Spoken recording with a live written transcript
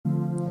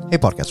Hey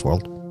podcast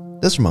world,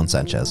 this is Ramon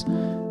Sanchez.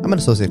 I'm an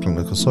associate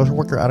clinical social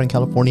worker out in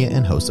California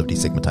and host of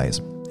Destigmatize,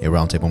 a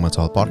roundtable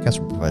mental health podcast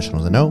for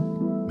professionals I know,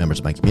 members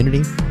of my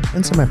community,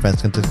 and some of my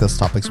friends can discuss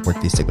topics worth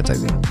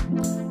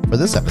destigmatizing. For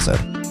this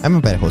episode, I'm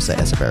invited Jose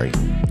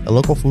Echeverry, a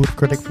local food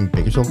critic from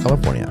Bakersfield,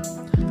 California.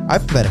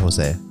 I've invited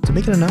Jose to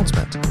make an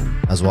announcement,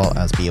 as well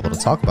as be able to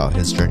talk about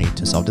his journey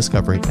to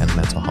self-discovery and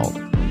mental health.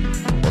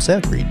 Jose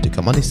agreed to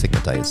come on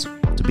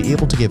Destigmatize to be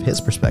able to give his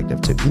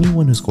perspective to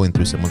anyone who's going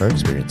through similar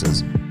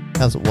experiences,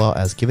 as well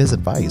as give his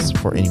advice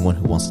for anyone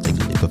who wants to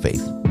take a leap of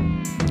faith.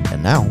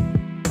 And now,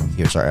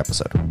 here's our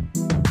episode.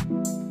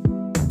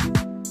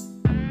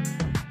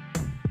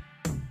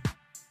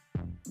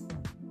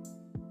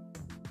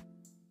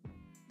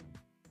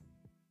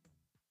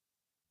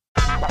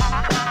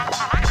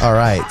 All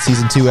right,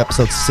 season 2,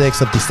 episode 6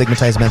 of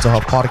Destigmatized Mental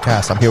Health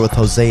Podcast. I'm here with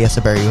Jose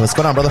Echeverry. What's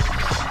going on, brother?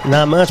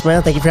 Not much,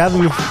 man. Thank you for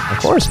having me. Of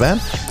course, man.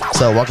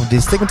 So, welcome to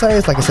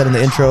Destigmatized. Like I said in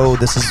the intro,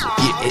 this is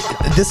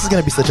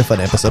going to be such a fun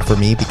episode for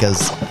me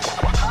because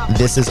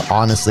this is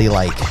honestly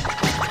like,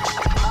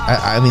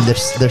 I mean,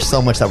 there's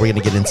so much that we're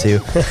going to get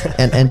into,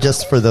 and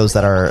just for those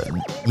that are,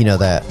 you know,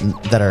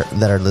 that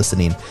are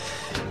listening.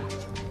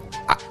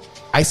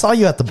 I saw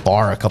you at the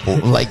bar a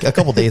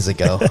couple days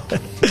ago.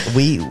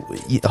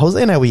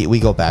 Jose and I, we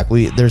go back.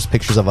 There's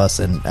pictures of us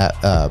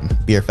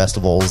at beer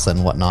festivals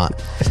and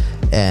whatnot.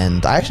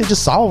 And I actually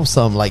just saw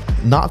some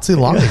not too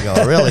long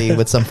ago, really,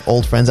 with some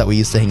old friends that we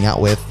used to hang out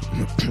with.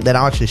 Then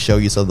I'll actually show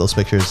you some of those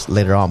pictures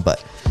later on.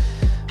 But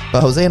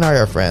Jose and I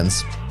are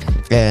friends,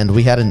 and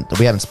we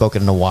hadn't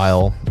spoken in a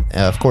while.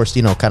 Of course,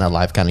 you know, kind of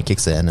life kind of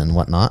kicks in and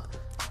whatnot.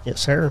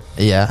 Yes, sir.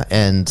 Yeah,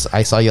 and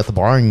I saw you at the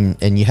bar,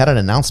 and you had an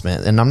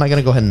announcement, and I'm not going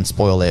to go ahead and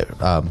spoil it,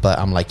 but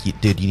I'm like,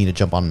 dude, you need to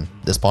jump on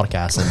this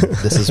podcast, and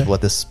this is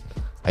what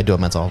I do a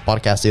mental health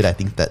podcast, dude. I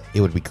think that it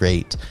would be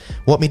great.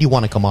 What made you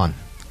want to come on?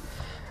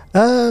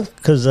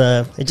 Because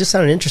it just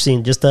sounded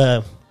interesting, just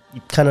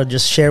kind of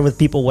just share with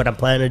people what I'm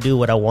planning to do,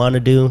 what I want to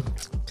do,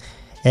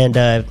 and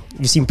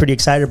you seem pretty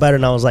excited about it,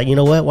 and I was like, you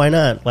know what, why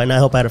not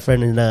help out a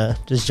friend and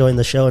just join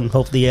the show, and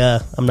hopefully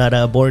I'm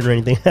not boring or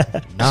anything.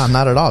 No,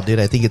 not at all, dude.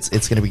 I think it's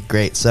going to be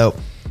great. So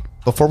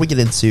before we get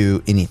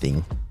into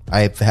anything,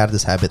 I've had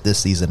this habit this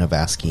season of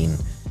asking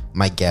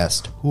my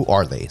guest, who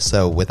are they?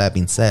 So with that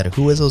being said,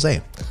 who is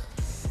Jose?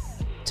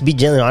 To be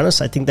genuinely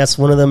honest, I think that's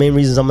one of the main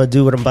reasons I'm going to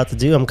do what I'm about to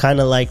do. I'm kind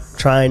of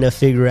trying to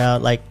figure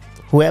out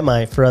who am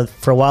I? For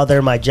a while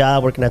there, my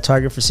job working at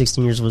Target for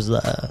 16 years was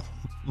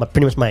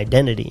pretty much my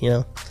identity, you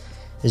know.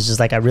 It's just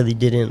I really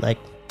didn't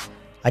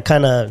I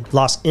kind of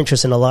lost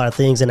interest in a lot of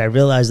things, and I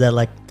realized that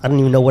I don't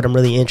even know what I'm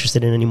really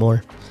interested in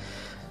anymore.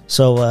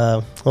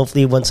 So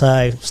hopefully once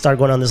I start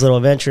going on this little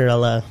adventure,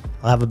 I'll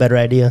have a better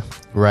idea.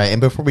 Right.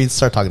 And before we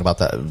start talking about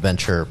that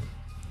adventure,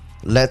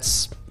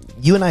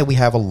 you and I, we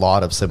have a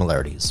lot of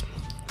similarities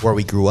where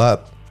we grew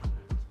up,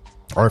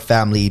 our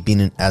family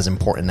being as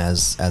important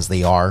as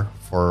they are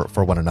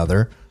for one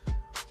another.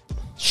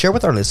 Share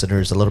with our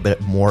listeners a little bit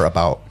more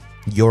about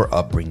your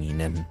upbringing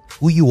and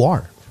who you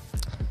are.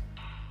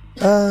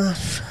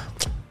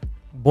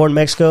 Born in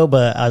Mexico,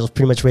 but I was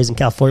pretty much raised in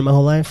California my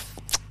whole life.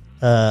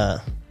 My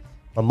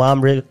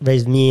mom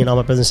raised me and all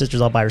my brothers and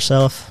sisters all by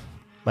herself.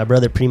 My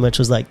brother pretty much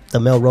was the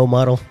male role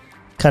model,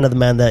 kind of the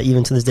man that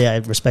even to this day I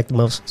respect the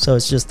most. So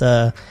it's just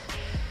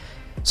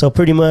so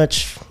pretty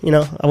much, you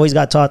know, I always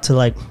got taught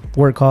to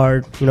work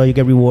hard, you know, you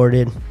get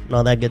rewarded and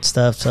all that good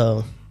stuff.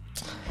 So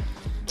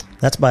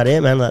that's about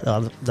it, man.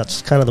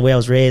 That's kind of the way I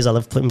was raised. I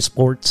love playing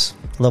sports.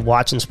 I love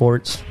watching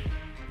sports.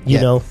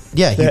 You know.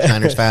 Yeah, huge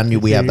Niners fan.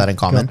 We have that in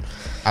common.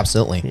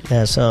 Absolutely.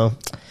 Yeah, so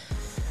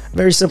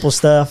very simple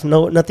stuff.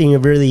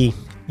 Nothing really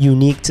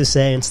unique to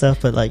say and stuff,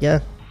 but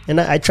yeah.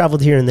 And I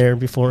traveled here and there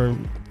before.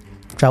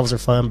 Travels are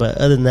fun, but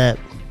other than that,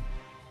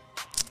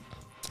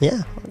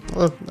 yeah,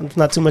 well,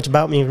 not too much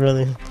about me,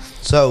 really.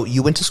 So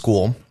you went to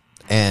school,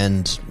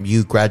 and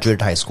you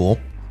graduated high school,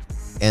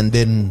 and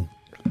then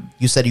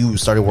you said you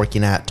started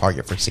working at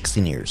Target for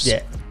 16 years.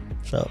 Yeah.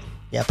 So,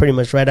 yeah, pretty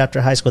much right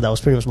after high school, that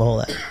was pretty much my whole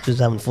life. Just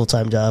having a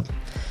full-time job.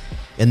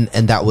 And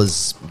that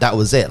was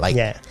it?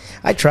 Yeah.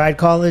 I tried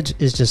college.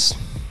 It's just,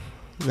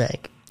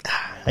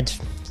 it's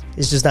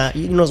just not,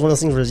 you know, it's one of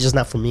those things where it's just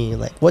not for me.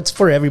 What's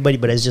for everybody,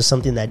 but it's just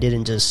something that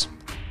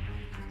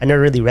I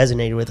never really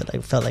resonated with it. I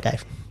felt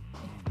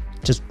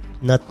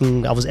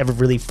nothing I was ever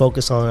really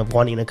focused on of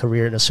wanting a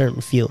career in a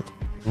certain field.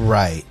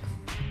 Right.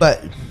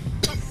 But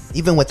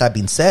even with that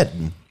being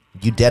said,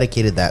 you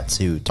dedicated that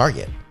to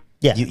Target.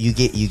 Yeah. You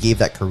gave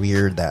that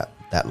career,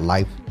 that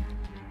life.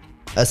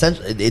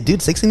 Essentially,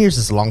 dude, 16 years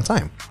is a long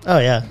time. Oh,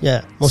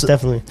 yeah. Most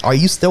definitely. Are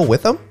you still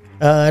with them?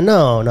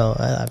 No.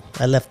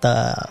 I left,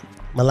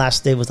 my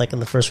last day was in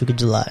the first week of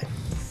July.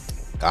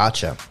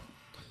 Gotcha.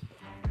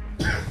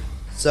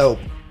 So,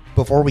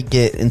 before we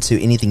get into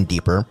anything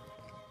deeper,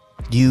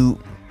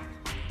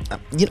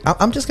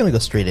 I'm just going to go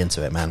straight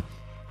into it, man.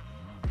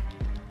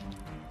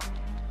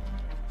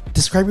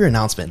 Describe your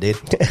announcement, dude.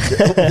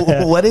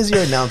 What is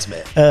your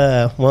announcement?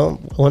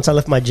 Well, once I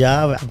left my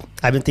job,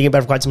 I've been thinking about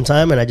it for quite some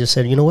time, and I just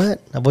said, you know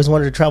what? I've always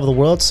wanted to travel the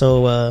world,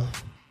 so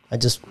I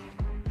just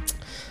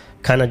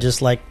kind of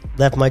just like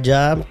left my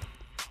job,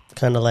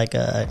 kind of like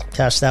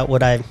cashed out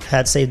what I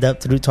had saved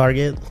up through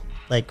Target,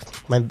 like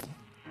my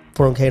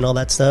 401k and all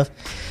that stuff.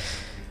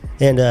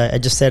 And I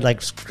just said,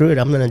 like, screw it,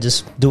 I'm going to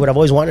just do what I've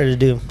always wanted to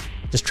do.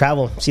 Just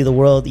travel, see the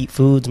world, eat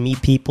foods,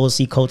 meet people,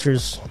 see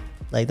cultures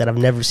like that I've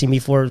never seen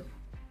before,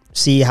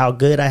 see how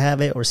good I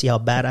have it or see how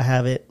bad I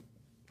have it.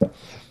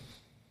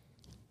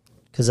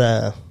 Because,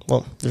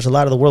 well, there's a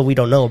lot of the world we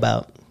don't know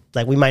about.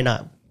 Like, we might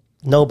not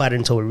know about it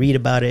until we read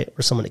about it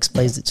or someone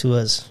explains it to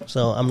us.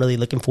 So I'm really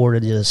looking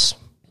forward to just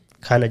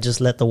kind of just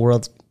let the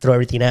world throw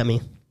everything at me.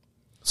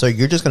 So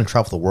you're just going to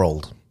travel the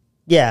world?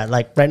 Yeah,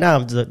 like right now,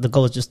 the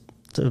goal is just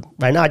to,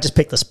 right now I just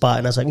picked a spot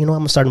and I was like, you know, I'm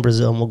going to start in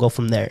Brazil and we'll go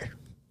from there.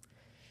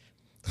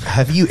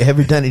 Have you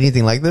ever done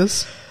anything like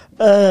this?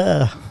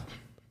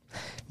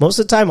 Most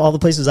of the time, all the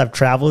places I've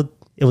traveled,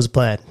 it was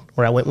planned.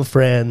 Or I went with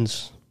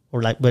friends,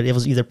 or like, but it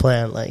was either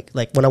planned. Like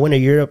when I went to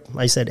Europe,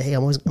 I said, hey, I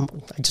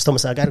just told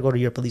myself I got to go to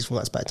Europe at least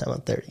once by the time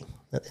I'm 30.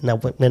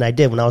 And I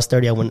did. When I was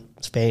 30, I went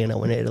to Spain, I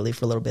went to Italy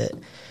for a little bit.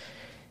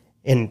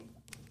 And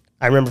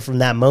I remember from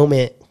that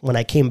moment when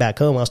I came back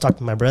home, I was talking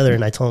to my brother,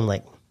 and I told him,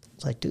 like, I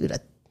was like, dude, I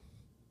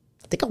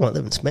think I want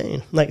to live in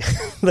Spain. Like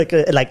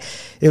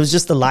it was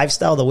just the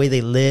lifestyle, the way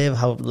they live,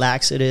 how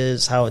lax it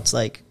is, how it's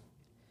like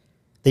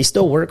they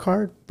still work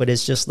hard, but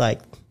it's just like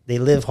they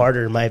live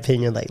harder, in my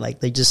opinion. Like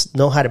they just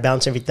know how to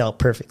balance everything out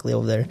perfectly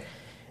over there.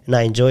 And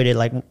I enjoyed it.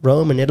 Like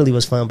Rome and Italy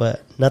was fun,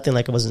 but nothing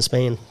like it was in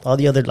Spain. All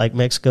the other, like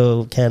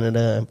Mexico,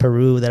 Canada, and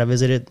Peru that I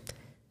visited,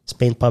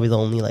 Spain's probably the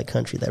only like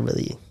country that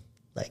really,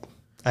 like,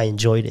 I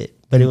enjoyed it.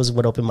 But it was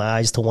what opened my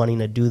eyes to wanting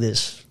to do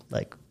this,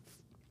 like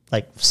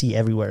see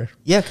everywhere.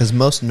 Yeah, because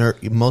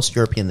most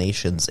European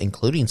nations,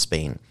 including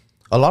Spain,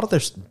 a lot of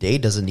their day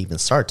doesn't even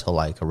start till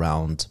like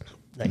around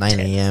 9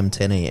 a.m.,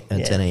 10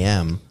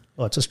 a.m.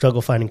 Oh, it's a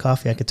struggle finding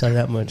coffee, I could tell you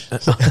that much.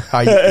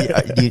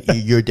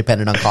 You're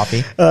dependent on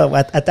coffee?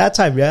 At that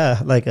time, yeah.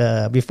 Like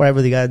before I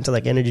really got into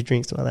like energy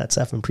drinks and all that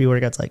stuff and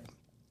pre-workouts, like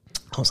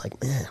I was like,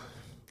 man,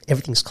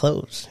 everything's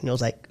closed. You know, it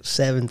was like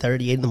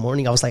 7:30, 8 in the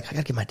morning. I was like, I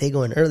gotta get my day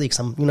going early because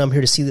I'm here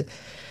to see the.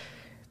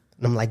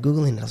 And I'm like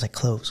Googling, and I was like,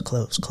 close.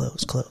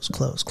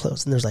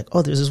 And there's like,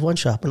 oh, there's this one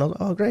shop. And I was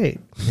like, oh, great.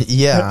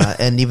 Yeah.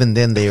 And even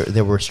then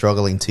they were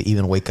struggling to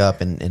even wake up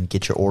and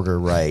get your order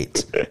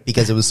right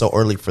because it was so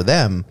early for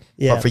them.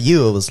 Yeah. But for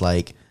you, it was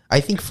like,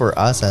 I think for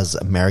us as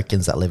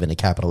Americans that live in a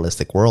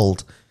capitalistic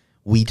world,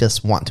 we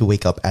just want to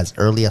wake up as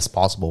early as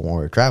possible when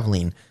we're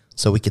traveling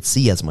so we could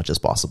see as much as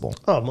possible.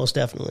 Oh, most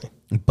definitely.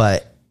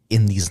 But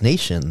in these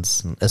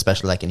nations,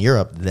 especially like in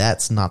Europe,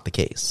 that's not the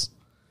case.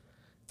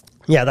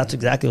 Yeah, that's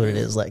exactly what it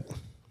is. Like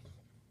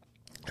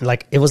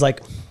it was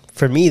like,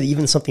 for me,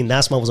 even something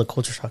that small was a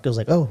culture shock. It was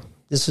like, oh,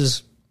 this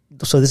is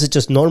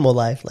just normal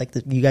life. Like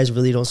you guys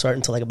really don't start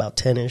until like about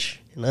 10-ish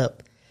and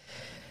up.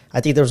 I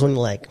think there was only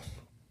like,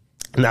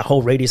 in that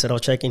whole radius that I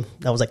was checking,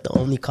 that was like the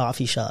only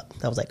coffee shop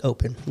that was like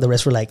open. The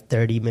rest were like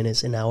 30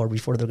 minutes, an hour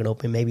before they're going to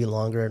open, maybe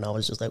longer. And I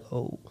was just like,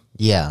 oh.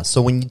 Yeah.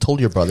 So when you told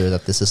your brother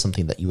that this is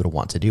something that you would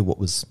want to do, what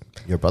was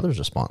your brother's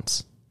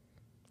response?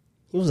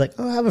 He was like,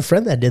 oh, I have a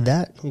friend that did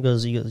that. He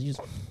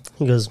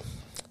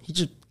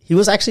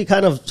was actually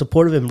kind of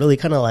supportive and really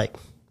kind of like,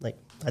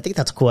 I think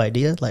that's a cool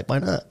idea. Like, why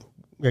not?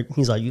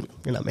 He's like, you're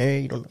not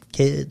married, you don't have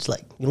kids,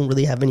 like, you don't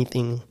really have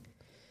anything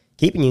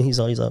keeping you. He's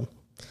always you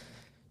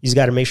just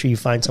got to make sure you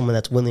find someone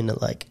that's willing to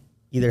like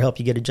either help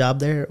you get a job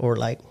there or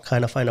like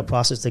kind of find a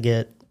process to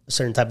get a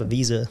certain type of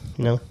visa,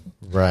 you know?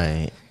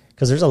 Right.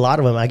 Because there's a lot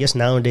of them. I guess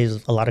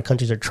nowadays a lot of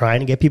countries are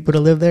trying to get people to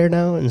live there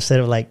now instead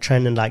of like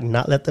trying to like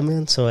not let them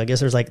in. So I guess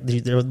there's like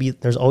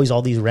there's always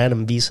all these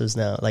random visas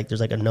now. Like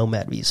there's like a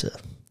nomad visa,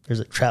 there's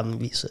a traveling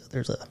visa,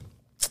 there's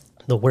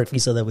the work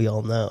visa that we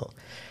all know.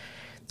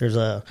 There's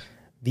a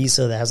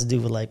visa that has to do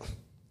with like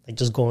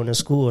just going to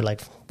school, or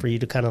like for you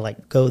to kind of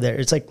like go there.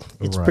 It's like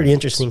it's right. Pretty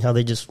interesting how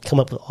they just come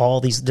up with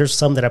all these. There's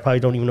some that I probably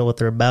don't even know what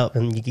they're about,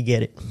 and you could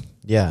get it.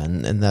 Yeah,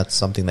 and that's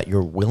something that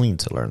you're willing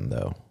to learn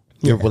though.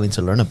 You're willing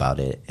to learn about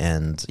it,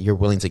 and you're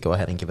willing to go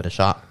ahead and give it a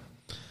shot.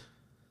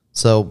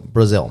 So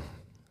Brazil,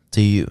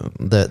 do you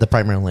the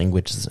primary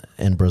language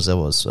in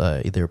Brazil was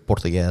either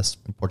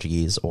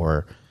Portuguese,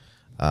 or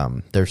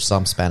there's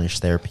some Spanish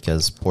there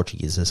because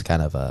Portuguese is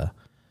kind of a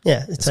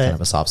kind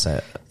of a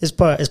subset.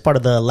 It's part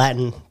of the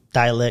Latin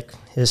dialect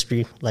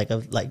history, like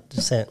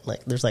descent.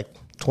 Like there's like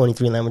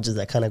 23 languages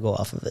that kind of go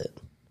off of it.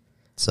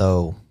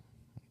 So,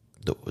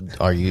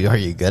 are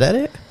you good at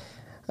it?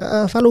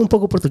 Falo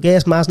pouco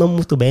português, mas não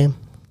muito bem.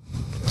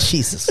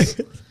 Jesus.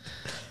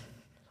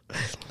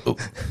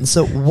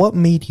 So what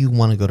made you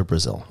want to go to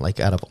Brazil? Like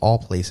out of all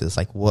places,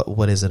 like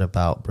what is it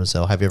about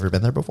Brazil? Have you ever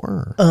been there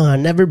before?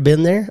 Never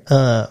been there.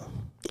 Have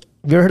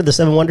you ever heard of the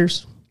Seven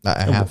Wonders?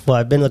 I have. Well,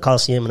 I've been to the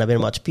Coliseum and I've been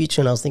to Machu Picchu,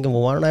 and I was thinking,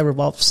 well, why don't I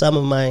revolve some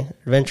of my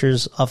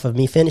adventures off of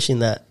me finishing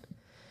that?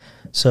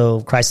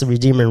 So Christ the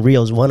Redeemer in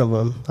Rio is one of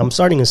them. I'm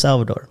starting in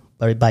Salvador,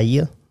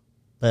 Bahia,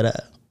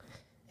 but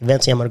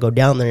eventually I'm going to go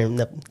down there.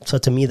 And so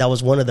to me, that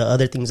was one of the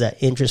other things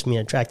that interested me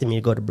and attracted me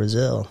to go to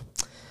Brazil.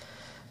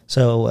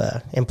 So,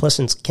 and plus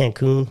in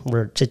Cancun,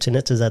 where Chichen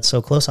Itza is, that's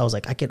so close, I was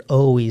like, I could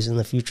always, in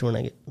the future, when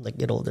I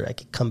get older, I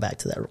could come back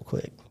to that real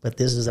quick. But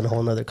this is a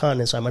whole other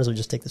continent, so I might as well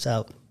just take this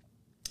out.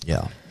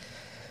 Yeah.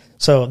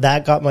 So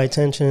that got my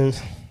attention.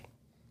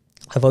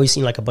 I've always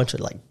seen like a bunch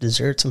of like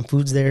desserts and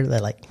foods there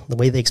that like the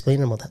way they explain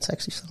them, well, that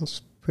actually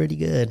sounds pretty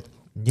good.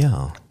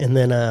 Yeah. And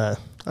then, I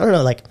don't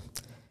know, like,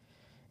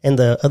 and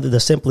the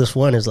simplest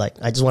one is like,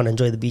 I just want to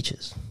enjoy the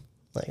beaches.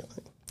 Like,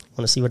 I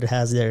want to see what it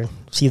has there.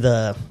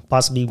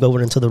 Possibly go over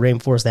into the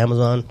rainforest, the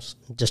Amazon.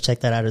 Just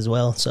check that out as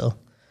well. So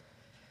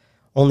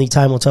only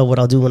time will tell what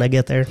I'll do when I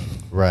get there.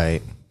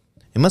 Right.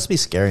 It must be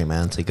scary,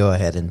 man, to go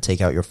ahead and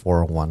take out your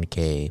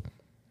 401k,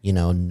 you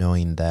know,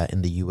 knowing that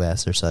in the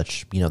U.S. there's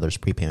such, you know, there's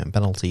prepayment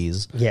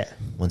penalties. Yeah.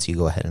 Once you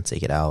go ahead and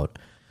take it out.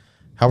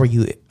 How are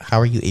you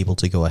able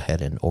to go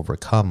ahead and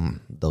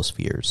overcome those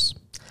fears?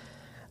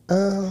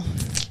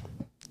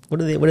 What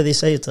do they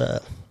say? It's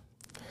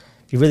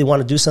if you really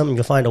want to do something,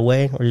 you'll find a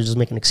way, or you just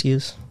make an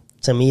excuse.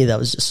 To me, that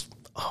was just,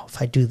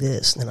 if I do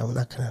this, then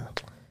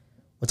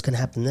what's gonna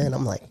happen then? I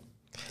was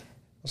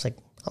like,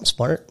 I'm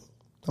smart,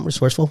 I'm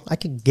resourceful, I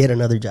could get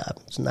another job.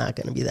 It's not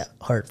gonna be that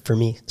hard for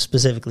me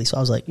specifically. So I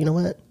was like, you know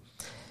what?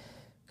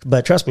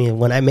 But trust me,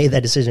 when I made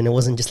that decision, it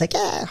wasn't just like,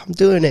 I'm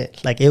doing it.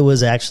 Like, it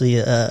was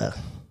actually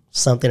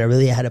something I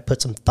really had to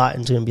put some thought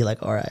into and be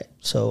like, all right,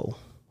 so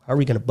how are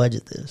we gonna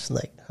budget this?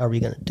 Like, how are we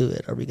gonna do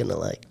it? Are we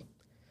gonna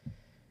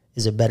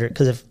is it better?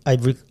 Because if I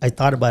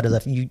thought about it,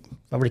 if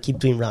I were to keep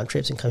doing round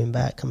trips and coming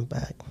back,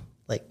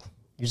 like,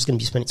 you're just going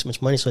to be spending so much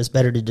money. So it's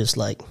better to just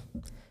like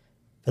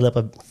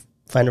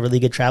find a really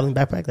good traveling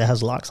backpack that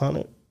has locks on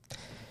it,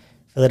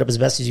 fill it up as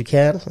best as you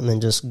can, and then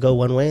just go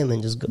one way, and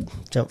then just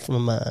jump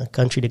from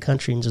country to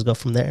country and just go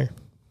from there.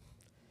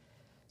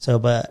 So,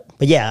 but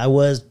yeah, I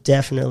was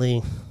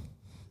definitely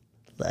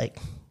like,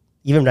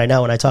 even right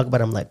now when I talk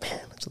about it, I'm like,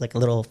 man, it's like a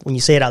little, when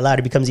you say it out loud,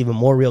 it becomes even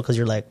more real, because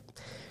you're like,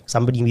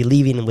 somebody will be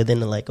leaving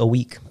within like a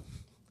week.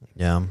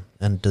 Yeah.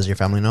 And does your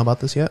family know about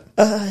this yet?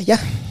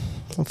 Yeah.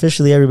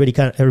 Officially, everybody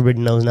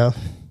knows now.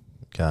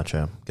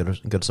 Gotcha.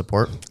 Good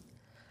support.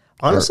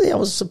 Honestly, I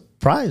was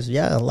surprised.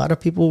 Yeah, a lot of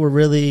people were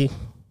really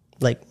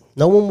like,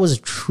 no one was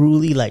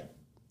truly like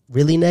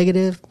really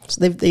negative.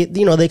 So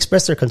they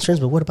expressed their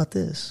concerns, but what about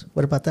this?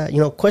 What about that?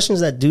 You know,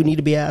 questions that do need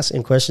to be asked,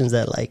 and questions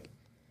that like,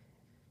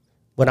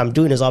 what I'm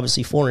doing is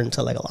obviously foreign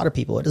to like a lot of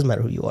people. It doesn't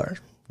matter who you are.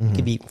 You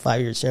could be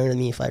 5 years younger than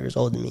me, 5 years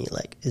older than me.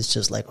 Like, it's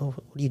just like, what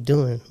are you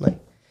doing? Like,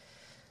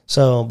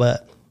 so,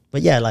 but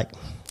yeah, like,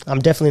 I'm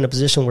definitely in a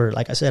position where,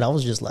 like I said, I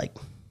was just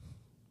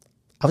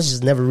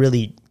never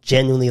really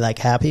genuinely like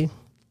happy.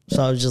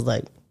 So I was just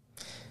like,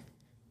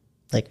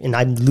 and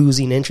I'm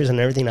losing interest in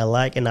everything I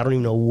like, and I don't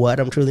even know what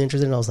I'm truly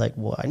interested in. I was like,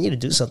 well, I need to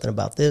do something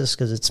about this,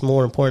 because it's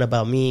more important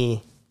about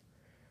me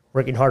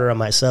working harder on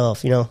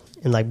myself, you know,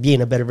 and like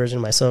being a better version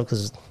of myself,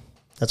 because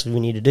that's what we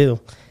need to do.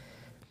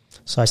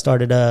 So I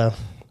started,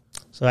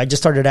 I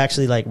just started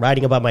actually like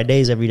writing about my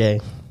days every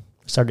day.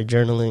 I started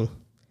journaling.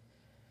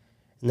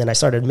 And then I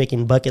started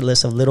making bucket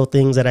lists of little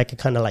things that I could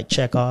kind of like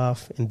check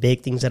off, and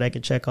big things that I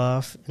could check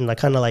off. And I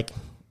kind of like,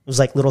 it was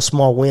like little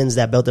small wins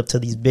that built up to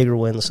these bigger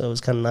wins. So it was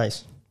kind of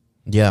nice.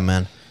 Yeah,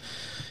 man.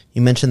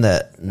 You mentioned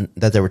that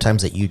there were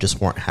times that you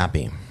just weren't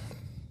happy.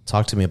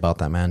 Talk to me about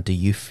that, man. Do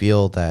you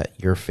feel that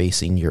you're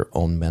facing your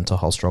own mental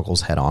health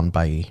struggles head on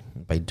by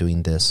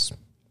doing this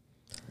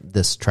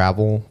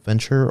travel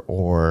venture,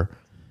 or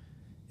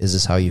is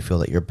this how you feel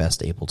that you're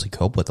best able to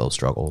cope with those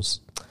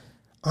struggles?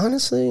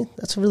 Honestly,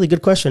 that's a really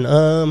good question.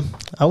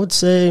 I would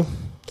say,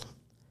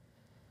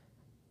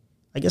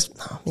 I guess,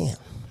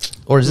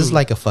 Or is this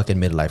like a fucking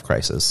midlife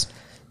crisis?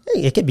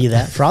 Hey, it could be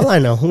that. For all I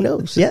know, who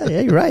knows? Yeah,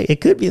 you're right.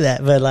 It could be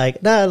that. But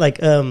like,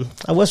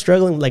 I was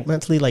struggling like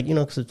mentally, like, you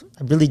know, because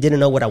I really didn't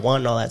know what I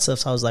want and all that stuff.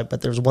 So I was like,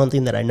 but there's one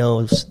thing that I know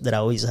is that I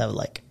always have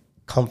like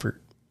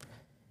comfort.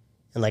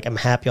 And like, I'm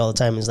happy all the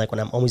time. Is like when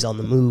I'm always on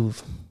the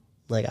move.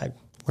 Like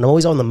when I'm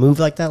always on the move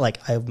like that, like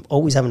I'm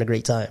always having a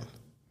great time.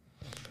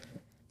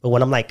 But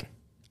when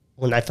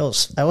I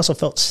also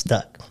felt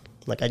stuck.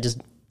 Like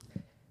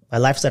my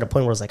life's at a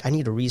point where it's like, I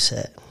need to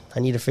reset. I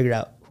need to figure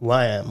out who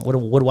I am. What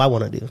do I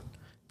want to do?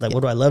 Like,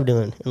 what do I love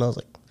doing? And I was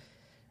like,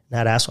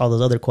 now to ask all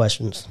those other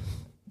questions.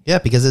 Yeah,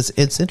 because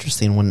it's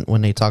interesting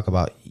when they talk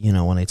about, you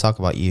know,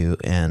 you,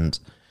 and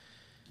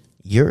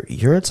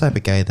you're a type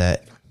of guy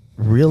that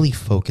really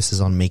focuses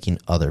on making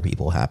other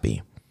people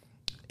happy.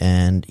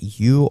 And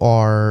you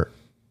are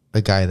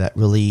a guy that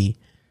really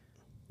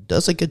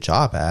does a good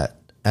job at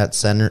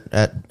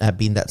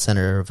being that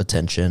center of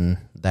attention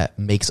that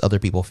makes other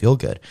people feel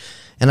good.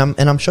 And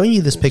I'm showing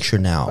you this picture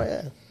now. Oh,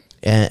 yeah.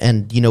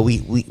 And you know, we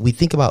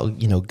think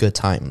about, you know, good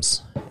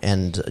times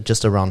and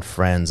just around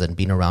friends and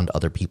being around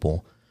other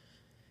people.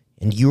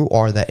 And you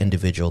are that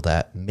individual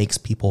that makes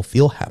people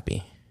feel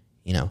happy.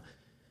 You know,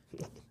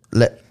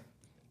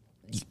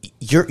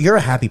 you're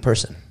a happy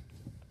person,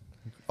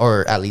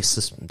 or at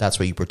least that's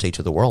what you portray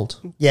to the world.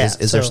 Yeah.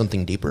 Is there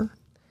something deeper?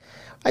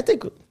 I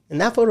think in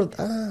that photo,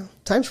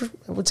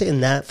 I would say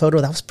in that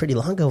photo, that was pretty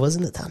long ago,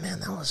 wasn't it?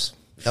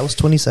 That was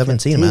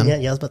 2017, man. Yeah,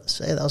 I was about to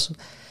say that was.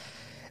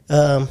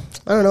 I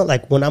don't know,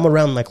 like when I'm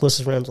around my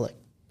closest friends, like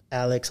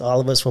Alex, all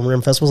of us, when we're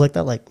in festivals like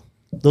that, like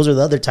those are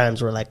the other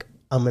times where like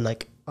I'm in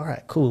like, all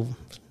right, cool,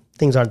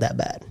 things aren't that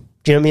bad.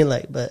 Do you know what I mean?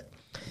 Like, but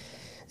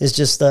it's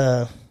just,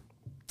 I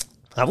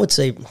would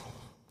say,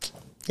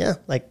 yeah,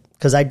 like,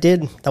 because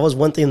that was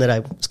one thing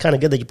that it's kind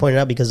of good that you pointed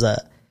out, because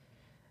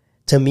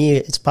to me,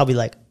 it's probably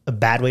like a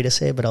bad way to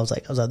say it, but I was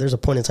like, there's a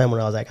point in time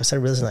where I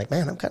started realizing like,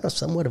 man, I'm kind of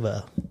somewhat of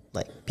a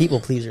like people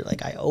pleaser.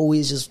 Like I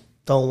always just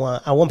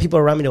I want people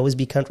around me to always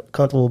be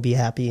comfortable, be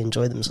happy,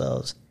 enjoy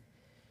themselves.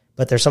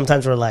 But there's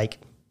sometimes where like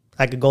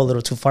I could go a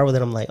little too far with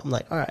it. I'm like,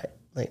 all right,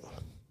 like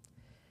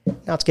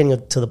now it's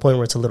getting to the point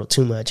where it's a little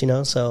too much, you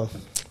know? So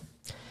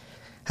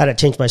how to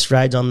change my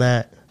strides on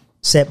that,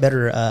 set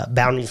better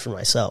boundaries for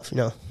myself, you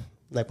know?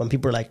 Like when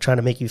people are like trying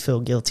to make you feel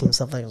guilty and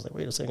stuff like that, I was like,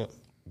 wait a second.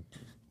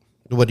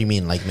 What do you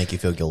mean, like make you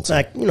feel guilty?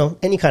 Like, you know,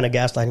 any kind of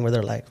gaslighting where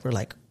we're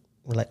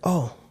like,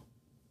 oh,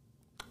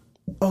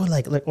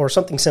 like, or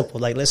something simple.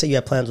 Like, let's say you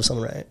have plans with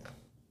someone, right? And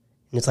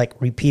it's like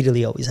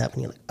repeatedly always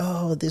happening. Like,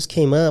 oh, this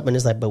came up, and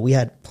it's like, but we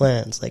had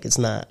plans. Like, it's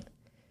not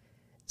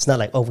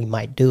like, oh, we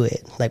might do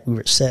it. Like, we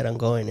were set on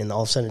going, and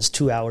all of a sudden it's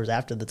 2 hours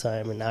after the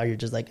time, and now you're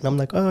just like, and I'm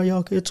like, oh, yeah,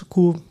 okay, it's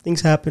cool.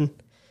 Things happen.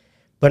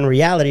 But in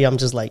reality, I'm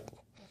just like,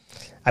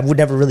 I would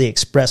never really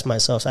express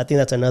myself. So I think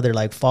that's another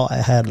like fault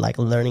I had, like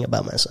learning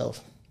about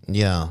myself.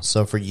 Yeah.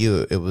 So for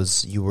you,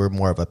 you were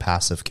more of a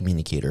passive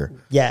communicator.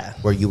 Yeah.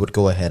 Where you would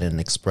go ahead and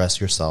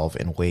express yourself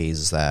in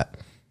ways that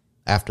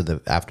after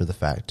the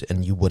fact,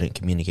 and you wouldn't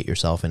communicate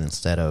yourself, and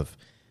instead of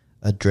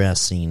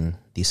addressing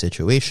the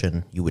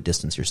situation, you would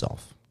distance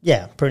yourself.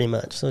 Yeah, pretty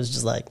much. So it's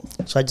just like,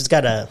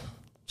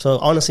 so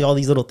honestly, all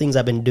these little things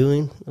I've been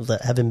doing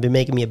that have been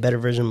making me a better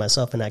version of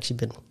myself, and actually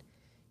been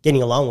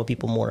getting along with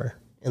people more,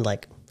 and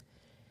like,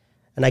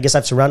 and I guess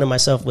I've surrounded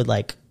myself with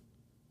like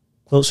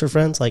closer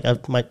friends. Like I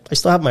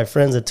still have my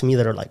friends that to me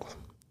that are like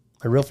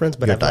my real friends,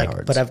 but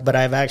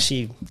I've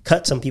actually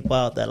cut some people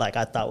out that like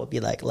I thought would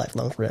be like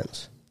lifelong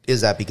friends.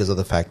 Is that because of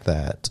the fact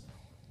that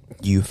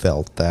you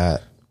felt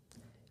that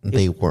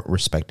they weren't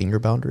respecting your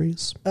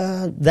boundaries?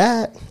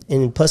 That,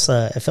 and plus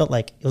I felt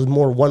like it was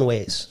more one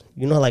ways.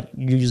 You know, like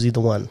you're usually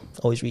the one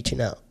always reaching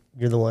out.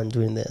 You're the one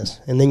doing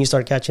this, and then you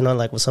start catching on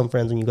like with some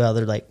friends when you go out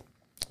there like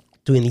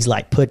doing these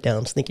like put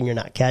downs, thinking you're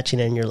not catching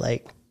it, and you're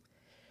like,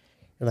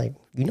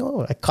 you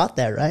know, I caught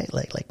that, right?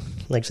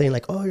 Like saying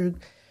like, oh, you're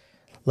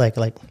like,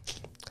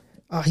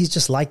 oh, he's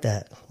just like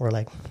that, or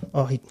like,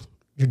 oh,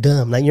 you're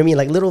dumb. Like, you know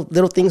what I mean? Like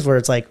little things where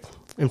it's like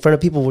in front of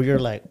people where you're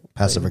like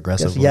passive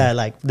aggressive. Yeah,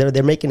 like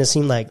they're making it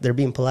seem like they're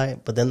being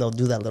polite, but then they'll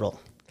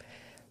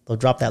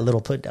drop that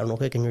little put down real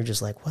quick, and you're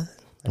just like, what?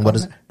 Like,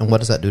 what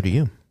does that do to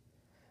you?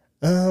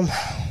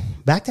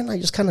 Back then I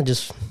just kind of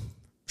just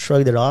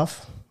shrugged it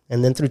off,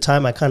 and then through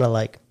time I kind of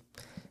like,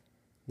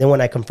 then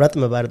when I confront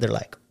them about it, they're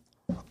like,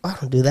 I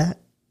don't do that.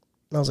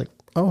 And I was like,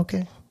 oh,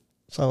 okay.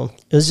 So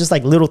it was just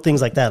like little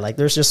things like that. Like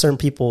there's just certain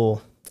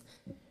people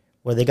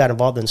where they got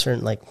involved in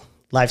certain like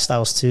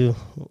lifestyles too,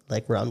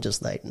 like where I'm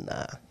just like,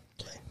 nah.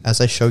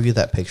 As I show you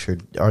that picture,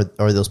 are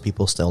those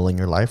people still in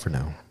your life or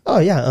no? Oh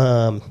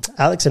yeah,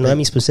 Alex and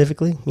Remy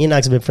specifically. Me and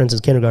Alex have been friends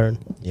since kindergarten.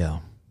 Yeah,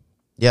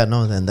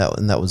 no. Then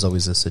that was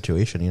always the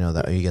situation. You know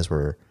that you guys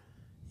were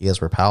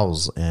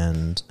pals,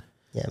 and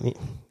me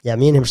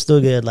and him are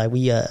still good. Like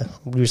we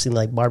recently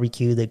like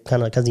barbecued, that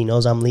kind of because he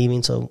knows I'm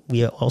leaving, so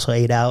we also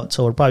ate out.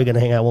 So we're probably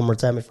gonna hang out one more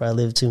time before I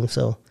leave too.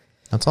 So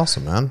that's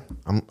awesome, man.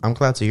 I'm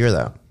glad to hear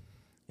that.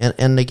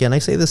 And again, I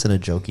say this in a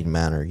joking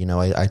manner. You know,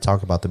 I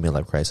talk about the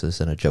midlife crisis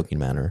in a joking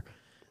manner,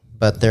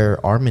 but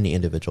there are many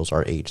individuals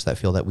our age that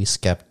feel that we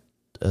skipped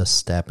a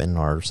step in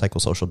our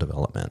psychosocial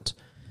development,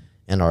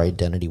 and our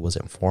identity was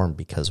informed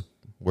because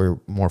we're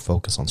more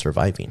focused on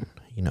surviving.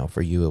 You know,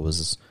 for you, it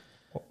was,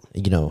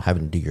 you know,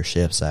 having to do your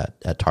shifts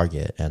at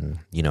Target and,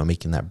 you know,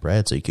 making that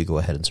bread so you could go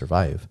ahead and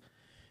survive.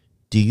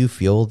 Do you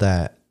feel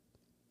that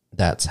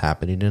that's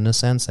happening in a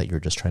sense, that you're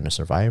just trying to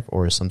survive,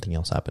 or is something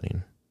else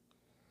happening?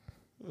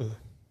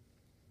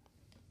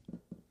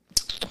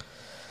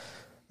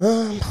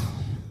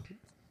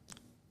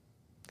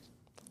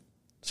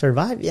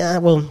 Survive? Yeah,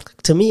 well,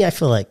 to me, I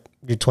feel like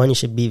your 20s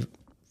should be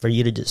for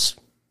you to just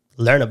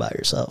learn about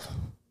yourself.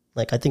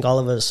 Like, I think all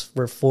of us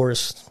were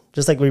forced,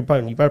 just like you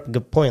brought up a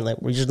good point,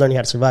 like, we're just learning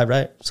how to survive,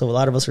 right? So a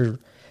lot of us are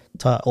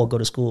taught, oh, go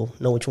to school,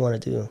 know what you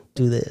want to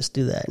do this,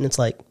 do that. And it's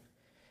like,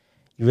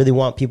 you really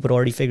want people to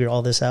already figure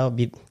all this out,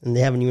 and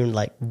they haven't even,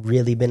 like,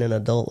 really been an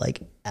adult,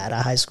 like, out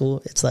of high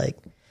school. It's like,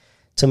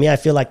 to me, I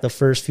feel like the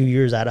first few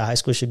years out of high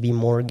school should be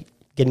more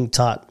getting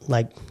taught,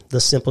 like, the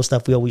simple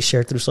stuff we always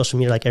share through social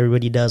media, like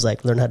everybody does,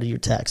 like, learn how to do your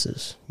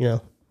taxes, you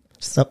know,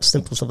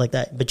 simple stuff like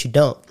that, but you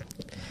don't.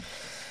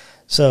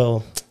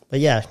 So,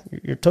 but yeah,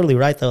 you're totally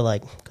right, though,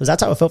 like, because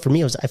that's how it felt for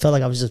me. I felt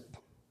like I was just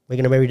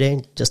waking up every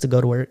day just to go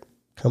to work,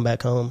 come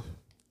back home,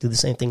 do the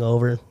same thing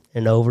over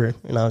and over,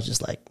 and I was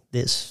just like,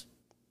 this.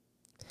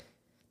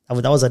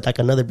 That was like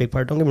another big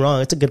part. Don't get me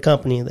wrong, it's a good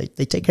company.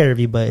 They take care of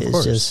you, but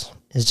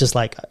it's just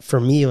like, for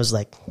me, it was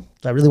like,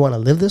 do I really want to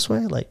live this way?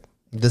 Like,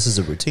 this is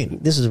a routine.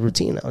 This is a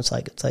routine. It's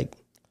like,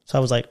 so I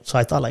was like, so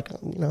I thought, like,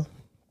 you know,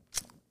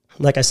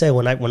 like I said,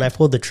 when I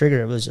pulled the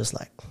trigger, it was just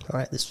like, all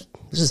right, this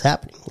is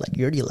happening. Like,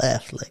 you already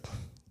left. Like,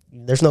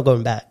 there's no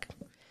going back.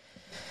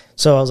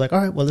 So I was like, all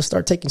right, well, let's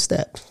start taking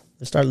steps.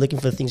 Let's start looking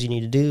for the things you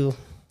need to do.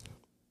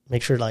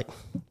 Make sure, like,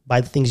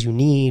 buy the things you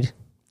need.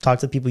 Talk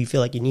to people you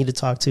feel like you need to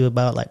talk to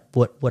about, like,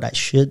 what I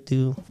should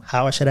do,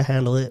 how I should have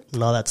handled it,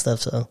 and all that stuff.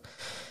 So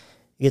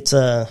it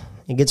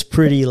gets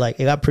pretty, like,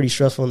 it got pretty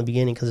stressful in the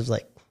beginning because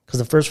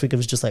the first week it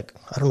was just like,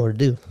 I don't know what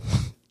to do.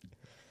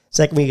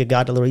 Second week it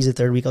got a little easier.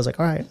 Third week I was like,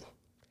 all right,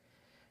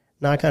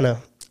 now I kind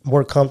of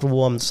more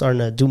comfortable. I'm starting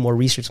to do more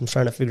research. I'm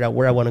trying to figure out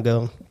where I want to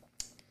go,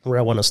 where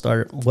I want to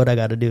start, what I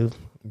got to do.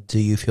 Do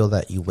you feel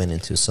that you went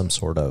into some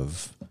sort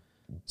of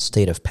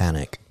state of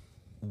panic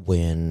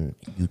when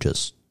you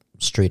just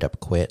straight up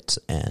quit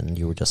and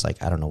you were just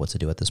like, I don't know what to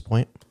do at this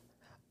point?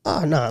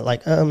 Oh, no,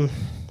 like,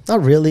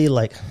 not really.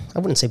 Like, I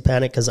wouldn't say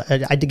panic because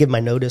I did give my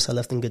notice. I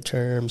left in good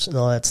terms and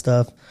all that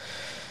stuff.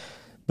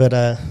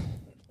 But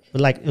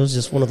like, it was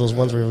just one of those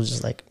ones where it was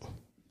just like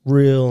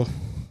real,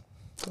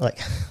 like,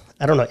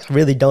 I don't know. I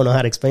really don't know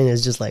how to explain it.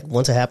 It's just like,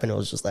 once it happened, it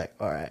was just like,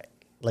 all right.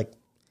 Like,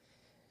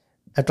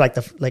 after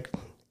it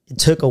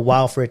took a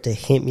while for it to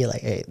hit me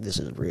like, hey, this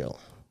is real.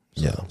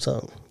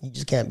 So you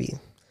just can't be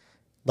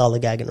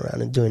lollygagging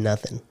around and doing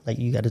nothing. Like,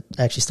 you got to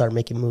actually start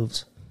making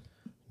moves.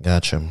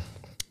 Gotcha.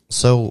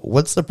 So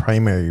what's the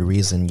primary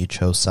reason you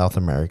chose South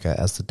America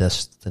as the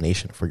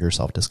destination for your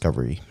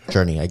self-discovery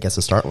journey? I guess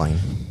the start line.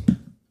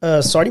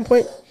 Starting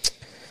point?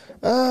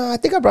 I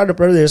think I brought it up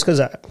earlier because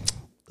the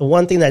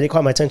one thing that did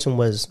caught my attention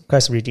was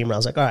Christ the Redeemer. I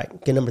was like, all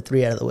right, get number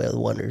 3 out of the way of the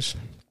wonders.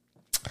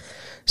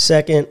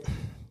 Second,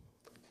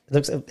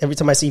 every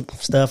time I see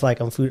stuff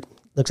like on food,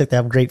 looks like they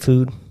have great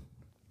food.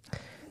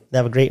 They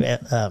have a great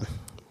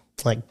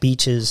like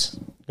beaches.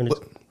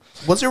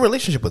 What's your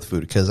relationship with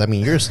food? Because I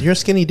mean, you're a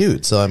skinny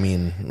dude, so I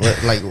mean,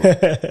 like,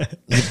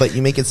 but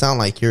you make it sound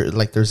like you're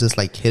like there's this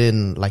like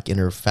hidden like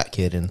inner fat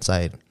kid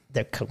inside.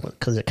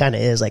 Because it kind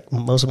of is. Like,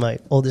 most of my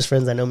oldest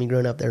friends that know me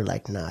growing up, they're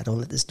like, nah, don't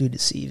let this dude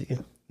deceive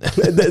you.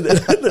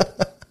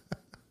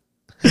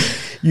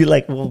 You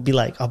like will be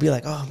like, I'll be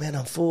like, oh man,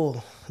 I'm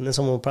full, and then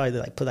someone will probably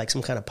like put like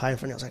some kind of pie in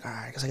front of me. I was like, all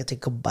right, I guess I gotta take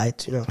a couple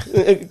bites, you know.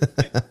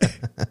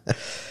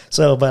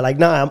 So, but like,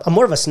 nah, I'm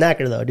more of a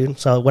snacker though, dude.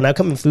 So when I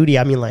come in foodie,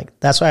 I mean, like,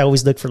 that's why I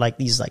always look for like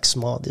these like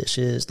small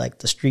dishes, like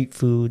the street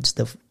foods,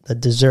 the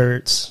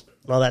desserts,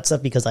 and all that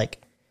stuff, because like,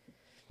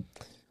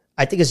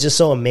 I think it's just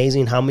so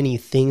amazing how many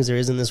things there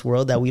is in this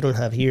world that we don't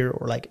have here,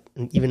 or like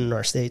even in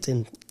our states,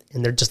 and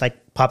they're just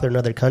like popular in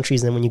other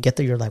countries. And then when you get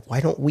there, you're like, why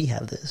don't we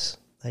have this?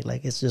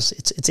 Like it's just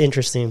it's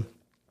interesting.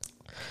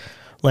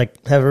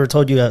 Like, have I ever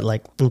told you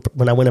like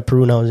when I went to Peru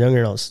when I was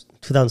younger? I was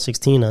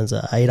 2016. I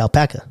ate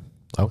alpaca.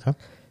 Okay,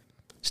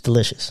 it's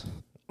delicious.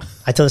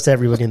 I tell this to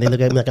everybody, and they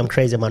look at me like I'm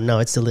crazy. I'm like, no,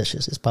 it's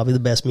delicious. It's probably the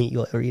best meat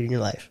you'll ever eat in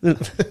your life.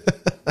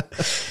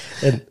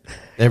 And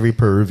every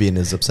Peruvian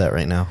is upset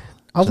right now.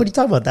 Oh, what are you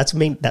talking about? That's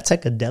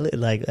like a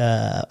like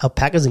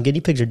alpacas and guinea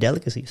pigs are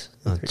delicacies.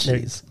 Oh,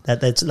 jeez.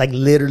 That's like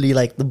literally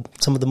like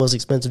some of the most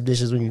expensive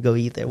dishes when you go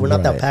eat there. We're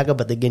not the alpaca,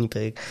 but the guinea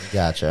pig.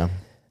 Gotcha.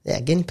 Yeah,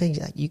 guinea pigs.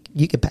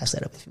 You can pass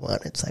that up if you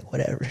want. It's like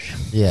whatever.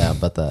 Yeah,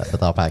 but the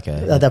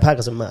alpaca. The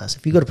alpaca's a must.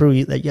 If you go to Peru,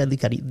 you at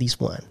least gotta eat at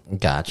least one.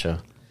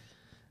 Gotcha.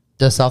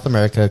 Does South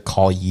America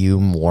call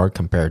you more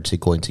compared to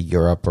going to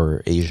Europe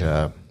or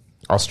Asia,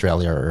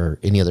 Australia, or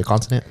any other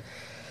continent?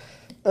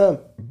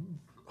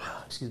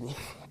 Excuse me.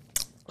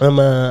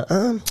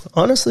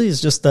 Honestly, it's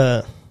just,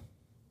 I'm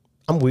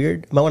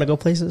weird. I want to go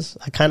places.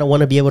 I kind of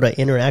want to be able to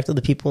interact with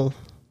the people.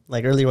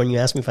 Like earlier when you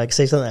asked me if I could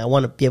say something, I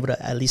want to be able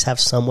to at least have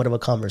somewhat of a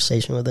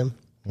conversation with them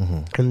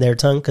in their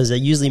tongue, because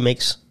it usually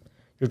makes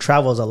your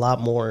travels a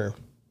lot more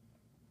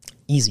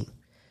easy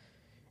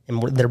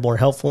and they're more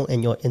helpful.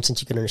 And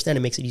since you can understand,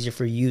 it makes it easier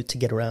for you to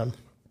get around,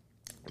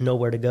 know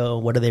where to go,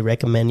 what are they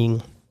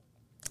recommending,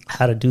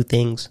 how to do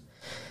things.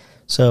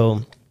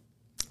 So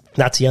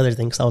that's the other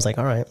thing. Because I was like,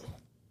 all right.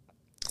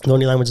 The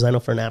only languages I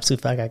know for an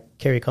absolute fact I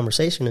carry a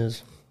conversation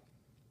is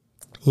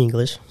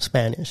English,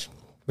 Spanish,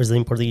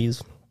 Brazilian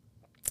Portuguese,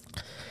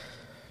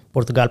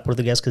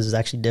 Portuguese, because it's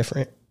actually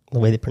different, the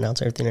way they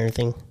pronounce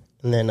everything.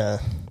 And then I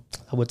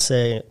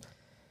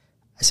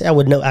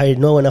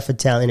know enough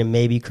Italian and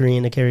maybe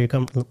Korean to carry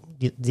a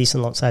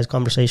decent sized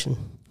conversation.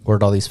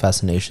 Where'd all these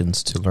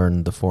fascinations to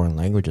learn the foreign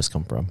languages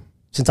come from?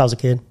 Since I was a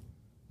kid.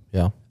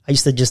 Yeah. I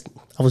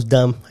was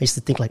dumb. I used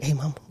to think like, hey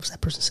mom, what's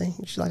that person saying?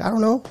 She's like, I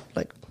don't know.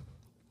 Like,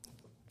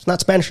 it's not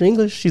Spanish or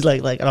English. She's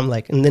like, and I'm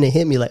like, and then it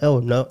hit me like,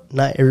 oh no,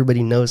 not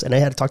everybody knows. And I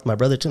had to talk to my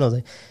brother too. And I was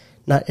like,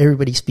 not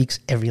everybody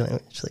speaks every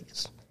language. Like,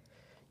 you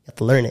have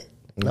to learn it.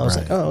 And I was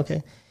like, oh,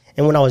 okay.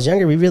 And when I was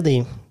younger,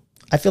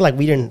 I feel like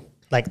we didn't,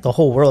 like the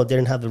whole world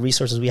didn't have the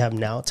resources we have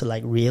now to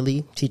like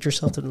really teach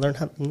yourself to learn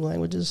new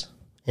languages.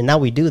 And now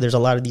we do. There's a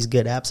lot of these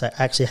good apps that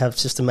actually have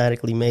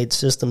systematically made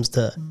systems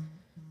to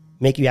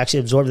make you actually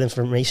absorb the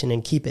information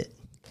and keep it.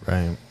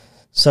 Right.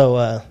 So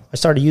I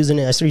started using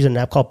an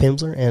app called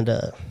Pimsleur, and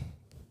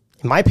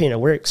in my opinion, it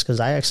works because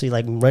I actually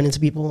like run into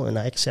people and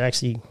I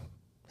actually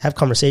have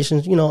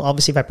conversations. You know,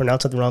 obviously if I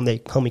pronounce something wrong,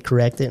 they help me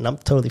correct it, and I'm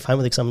totally fine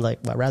with it because I'm like,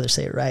 well, I'd rather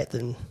say it right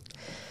than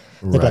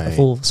look like a Right.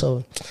 fool.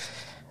 So,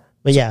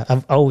 but yeah,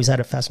 I've always had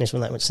a fascination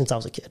with language since I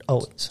was a kid.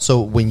 Always.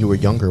 So when you were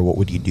younger, what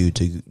would you do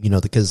to,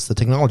 because the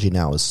technology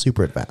now is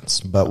super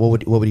advanced, but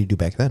what would you do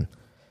back then?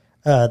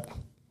 I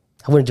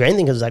wouldn't do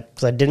anything because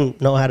I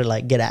didn't know how to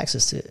like get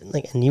access to it.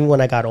 Like, and even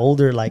when I got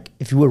older, like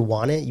if you would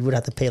want it, you would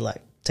have to pay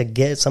like to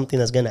get something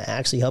that's going to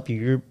actually help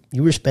you.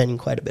 You were spending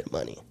quite a bit of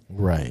money.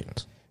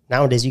 Right.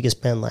 Nowadays, you can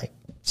spend like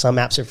some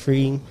apps are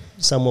free.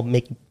 Some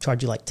will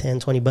charge you like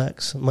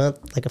 $10-$20 a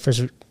month, like a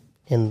first,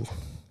 and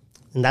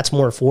that's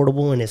more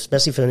affordable. And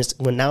especially for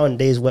when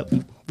nowadays, we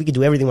could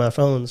do everything with our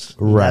phones.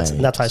 Right.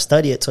 That's why I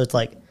study it. So it's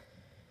like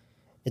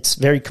it's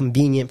very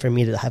convenient for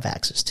me to have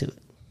access to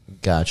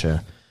it.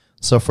 Gotcha.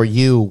 So for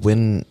you,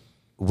 when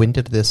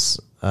did this?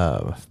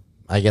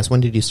 I guess when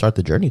did you start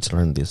the journey to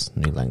learn these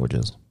new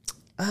languages?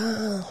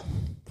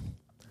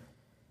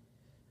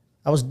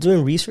 I was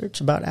doing research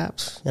about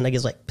apps, and I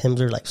guess like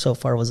Pimsleur like so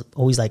far was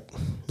always like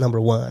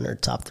number 1 or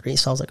top 3.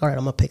 So I was like, all right,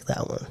 I'm gonna pick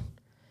that one.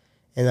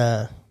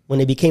 And when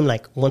it became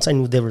like, once I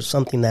knew there was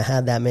something that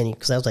had that many,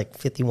 because I was like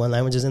 51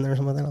 languages in there or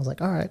something like that, I was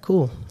like, all right,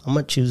 cool. I'm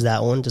gonna choose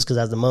that one just because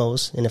that's the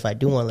most. And if I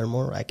do want to learn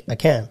more, I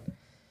can.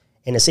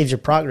 And it saves your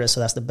progress, so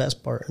that's the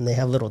best part. And they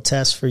have little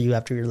tests for you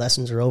after your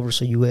lessons are over,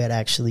 so you would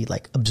actually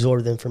like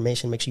absorb the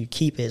information, make sure you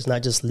keep it. It's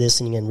not just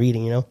listening and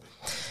reading,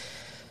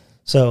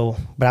 So,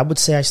 but I would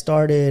say I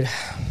started.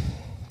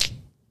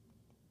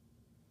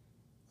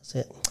 What's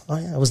it? Oh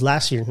yeah, it was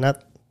last year,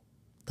 not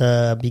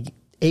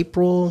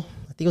April.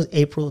 I think it was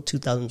April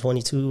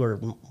 2022 or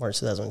March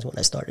 2022 when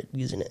I started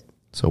using it.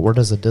 So where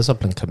does the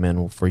discipline come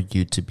in for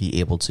you to be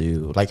able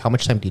to, like, how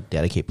much time do you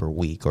dedicate per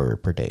week or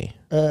per day?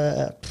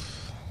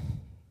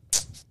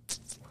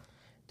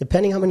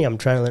 Depending how many I'm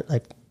trying to learn,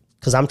 like,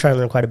 because I'm trying to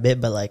learn quite a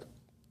bit, but like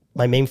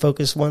my main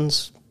focus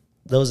ones,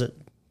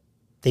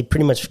 they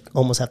pretty much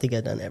almost have to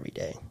get done every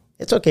day.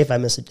 It's okay if I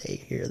miss a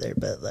day here or there,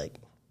 but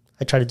like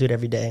I try to do it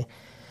every day.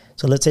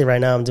 So let's say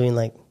right now I'm doing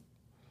like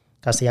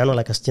Castellano,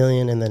 like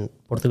Castilian, and then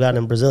Portugal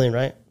and Brazilian,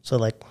 right? So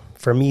like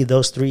for me,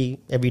 those 3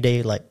 every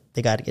day, like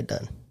they got to get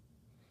done.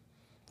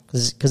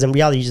 Because in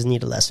reality, you just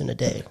need a lesson a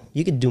day.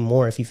 You can do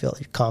more if you feel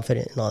you're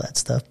confident and all that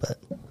stuff, but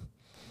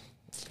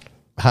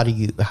how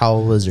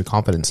is your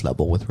confidence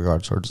level with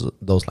regards towards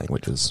those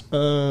languages?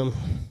 I'm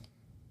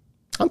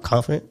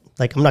confident.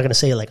 Like, I'm not going to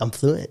say like I'm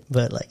fluent,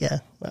 but like, yeah,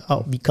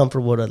 I'll be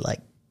comfortable to like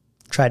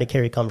try to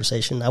carry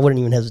conversation. I wouldn't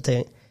even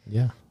hesitate.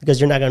 Yeah. Because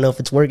you're not going to know if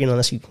it's working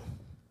unless you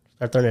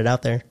start throwing it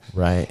out there.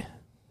 Right.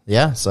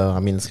 Yeah. So, I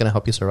mean, it's going to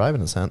help you survive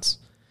in a sense.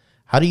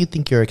 How do you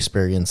think your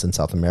experience in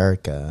South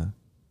America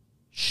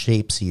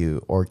shapes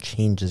you or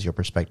changes your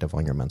perspective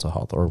on your mental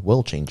health, or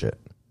will change it?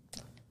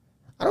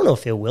 I don't know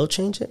if it will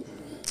change it.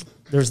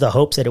 There's the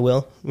hopes that it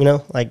will,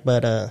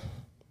 but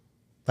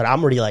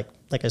I'm already like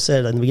I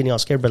said in the beginning, I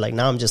was scared, but like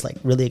now I'm just like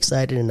really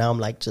excited, and now I'm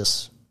like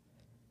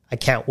I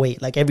can't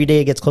wait. Like every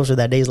day it gets closer.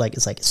 That day is like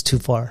it's too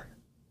far,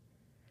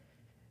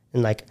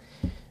 and I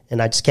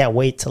just can't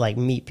wait to like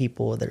meet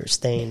people that are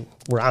staying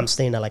where I'm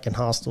staying at, like in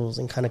hostels,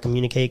 and kind of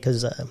communicate.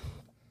 Because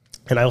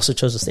and I also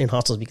chose to stay in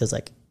hostels because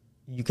like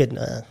you could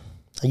I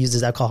use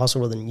this app called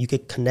Hostel World, and you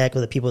could connect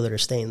with the people that are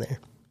staying there,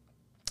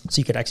 so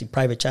you could actually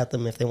private chat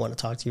them if they want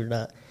to talk to you or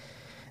not.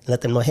 And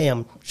let them know, hey,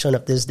 I'm showing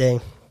up this day.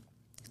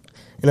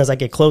 And as I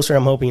get closer,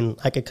 I'm hoping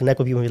I could connect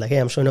with people and be like, hey,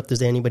 I'm showing up this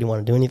day. Anybody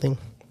want to do anything?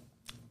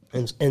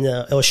 And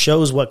it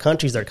shows what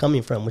countries they're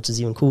coming from, which is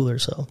even cooler.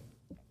 So,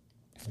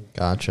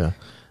 Gotcha.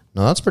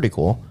 No, that's pretty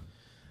cool.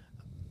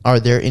 Are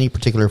there any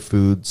particular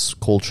foods,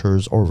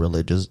 cultures, or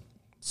religious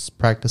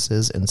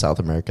practices in South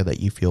America that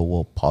you feel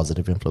will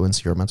positively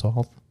influence your mental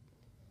health?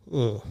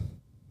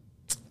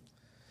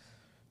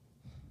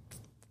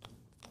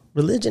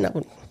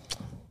 Religion,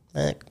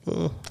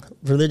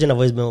 religion I've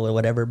always been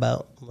whatever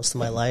about most of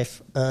my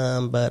life.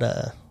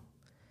 But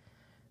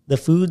the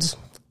foods,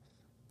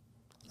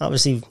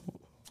 obviously,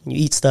 you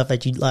eat stuff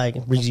that you like,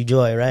 it brings you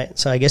joy, right?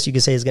 So I guess you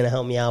could say it's going to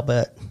help me out,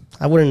 but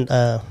I wouldn't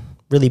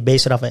really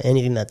base it off of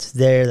anything that's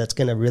there that's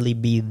going to really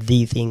be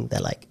the thing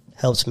that like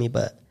helps me.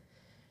 But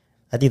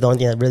I think the only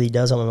thing that really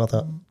does help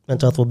my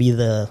mental health will be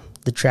the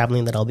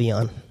traveling that I'll be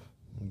on.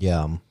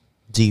 Yeah.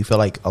 Do you feel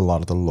like a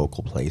lot of the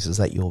local places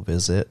that you'll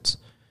visit,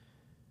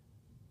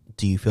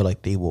 do you feel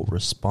like they will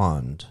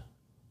respond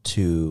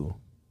to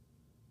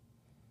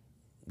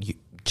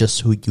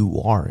just who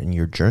you are in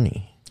your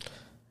journey?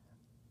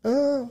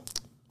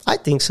 I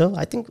think so.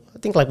 I think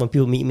like when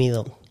people meet me,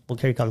 we'll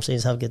carry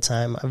conversations, have a good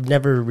time. I've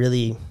never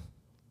really,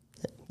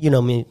 you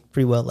know me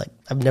pretty well. Like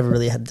I've never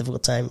really had a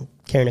difficult time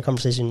carrying a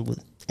conversation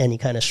with any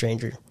kind of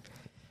stranger.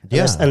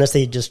 Yeah. Unless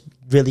they just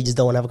really just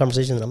don't want to have a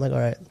conversation. And I'm like, all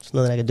right, there's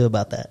nothing I can do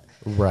about that.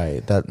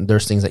 Right. That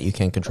there's things that you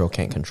can't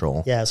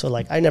control. Yeah. So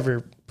like I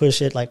never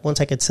push it. Like once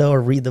I could tell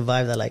or read the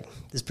vibe that like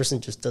this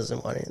person just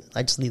doesn't want it,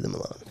 I just leave them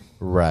alone.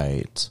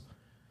 Right.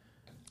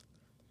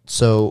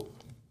 So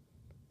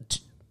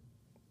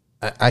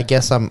I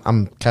guess I'm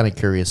kind of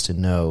curious to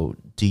know,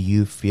 do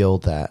you feel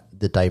that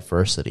the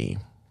diversity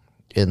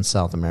in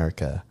South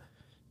America,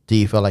 do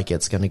you feel like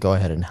it's going to go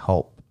ahead and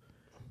help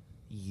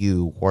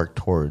you work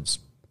towards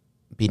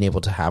being able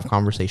to have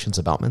conversations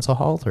about mental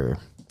health? Or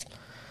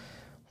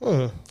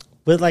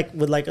With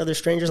other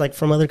strangers, like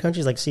from other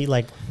countries, like see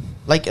like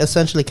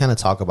essentially kind of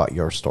talk about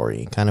your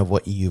story, kind of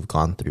what you've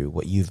gone through,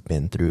 what you've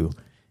been through,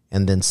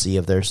 and then see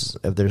if there's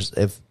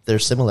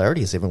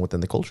similarities even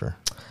within the culture.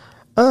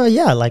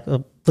 Yeah, like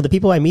for the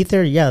people I meet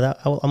there, yeah,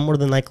 I'm more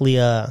than likely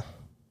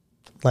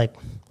like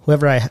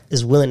whoever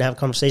is willing to have a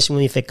conversation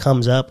with me, if it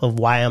comes up of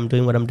why I'm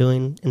doing what I'm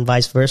doing and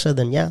vice versa,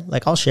 then yeah,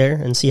 like I'll share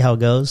and see how it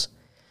goes.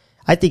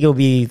 I think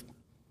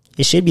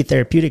it should be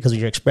therapeutic because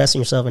you're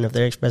expressing yourself, and if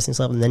they're expressing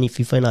something, then if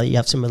you find out you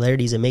have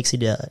similarities, it makes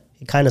it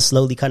kind of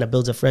slowly kind of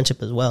builds a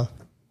friendship as well.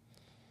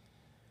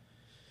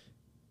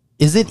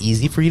 Is it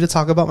easy for you to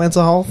talk about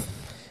mental health?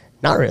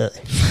 Not really.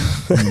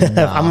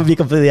 I'm gonna be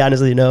completely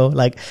honest with you, no,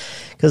 like,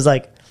 because I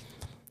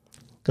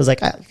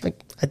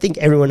think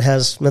everyone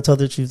has mental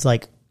health issues,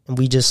 like,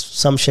 and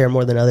some share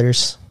more than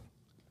others.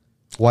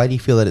 Why do you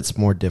feel that it's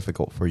more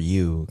difficult for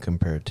you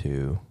compared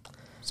to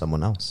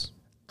someone else?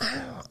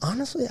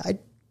 Honestly, I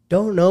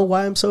don't know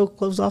why I'm so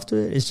closed off to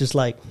it. It's just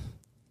like,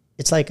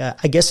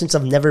 I guess since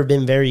I've never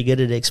been very good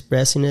at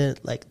expressing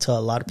it, like to a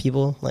lot of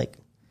people, like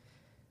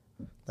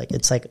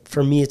it's like,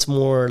 for me, it's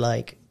more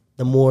like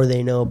the more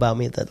they know about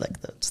me, that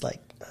like, that's like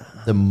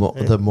the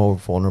more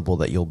vulnerable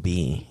that you'll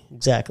be.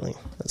 Exactly.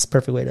 That's the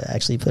perfect way to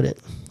actually put it.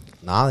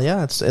 Nah,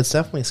 yeah, it's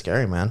definitely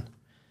scary, man.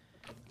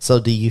 So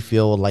do you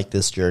feel like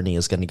this journey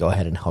is going to go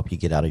ahead and help you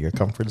get out of your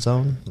comfort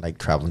zone, like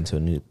traveling to a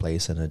new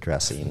place and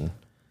addressing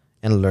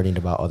and learning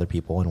about other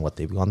people and what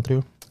they've gone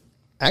through?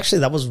 Actually,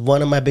 that was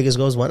one of my biggest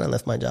goals when I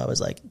left my job, is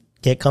like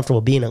get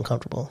comfortable being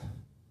uncomfortable.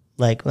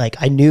 Like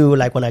I knew,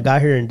 like when I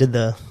got here and did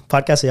the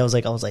podcast, I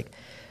was like,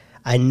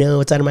 I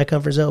know it's out of my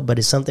comfort zone, but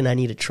it's something I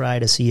need to try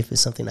to see if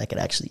it's something I could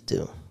actually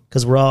do.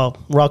 Because we're all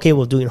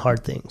capable of doing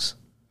hard things.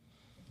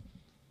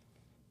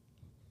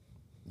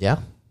 Yeah.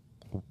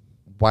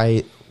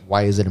 Why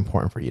is it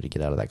important for you to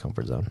get out of that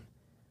comfort zone?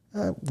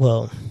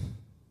 Well,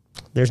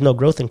 there's no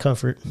growth in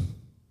comfort.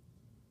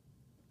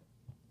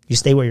 You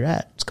stay where you're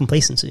at. It's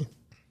complacency.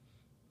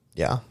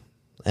 Yeah.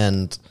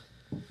 And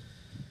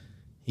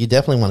you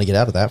definitely want to get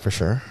out of that for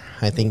sure.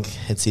 I think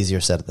it's easier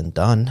said than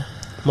done.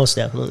 Most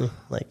definitely.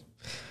 Like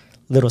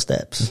little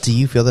steps. Do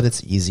you feel that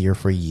it's easier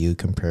for you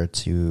compared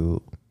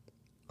to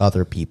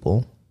other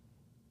people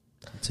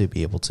to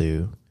be able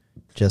to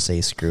just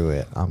say, screw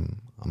it, I'm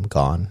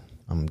gone.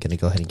 I'm going to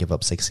go ahead and give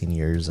up 16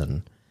 years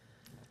and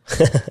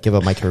give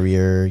up my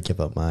career, give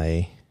up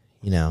my,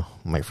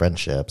 my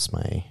friendships,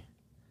 my...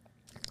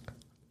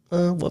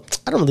 Well,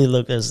 I don't really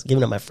look as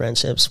giving up my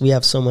friendships. We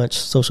have so much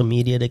social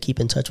media to keep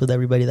in touch with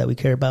everybody that we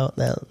care about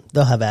that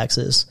they'll have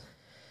access.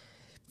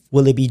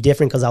 Will it be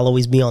different because I'll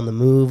always be on the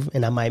move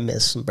and I might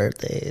miss some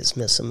birthdays,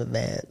 miss some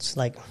events?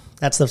 Like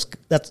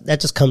that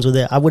just comes with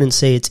it. I wouldn't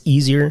say it's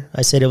easier.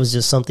 I said it was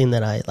just something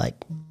that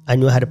I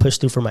knew how to push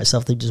through for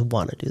myself to just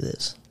want to do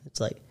this.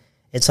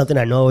 It's something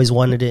I know I always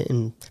wanted it,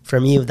 and for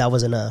me that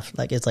was enough.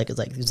 It's like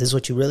is this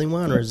what you really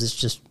want, or is this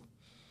just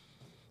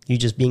you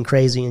just being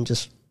crazy and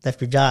just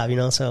left your job,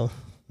 So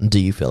do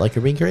you feel like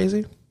you're being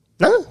crazy?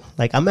 No.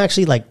 Like I'm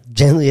actually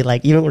genuinely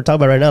even we're talking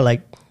about right now,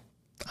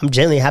 I'm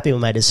genuinely happy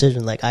with my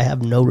decision. I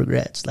have no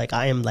regrets.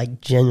 I am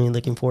genuinely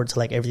looking forward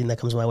to everything that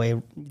comes my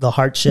way. The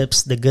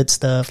hardships, the good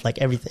stuff,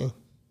 everything.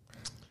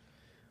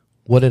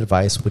 What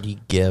advice would you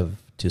give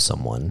to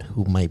someone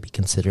who might be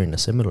considering a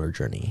similar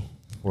journey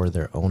for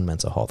their own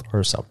mental health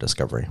or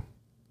self-discovery?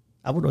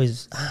 I would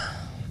always...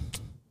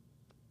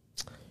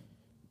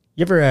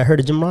 You ever heard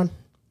of Jim Rohn?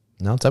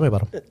 No, tell me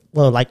about him.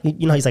 Well,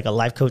 he's a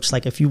life coach.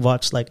 If you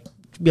watch, you'll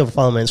be able to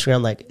follow him on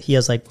Instagram. He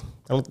has I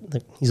don't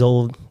think he's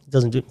old.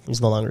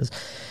 He's no longer.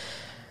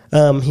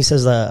 He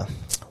says,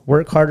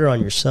 work harder on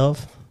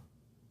yourself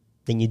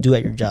than you do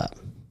at your job.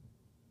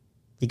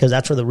 Because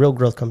that's where the real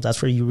growth comes.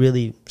 That's where you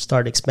really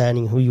start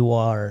expanding who you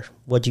are,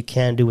 what you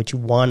can do, what you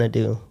want to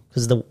do.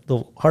 Because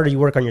the harder you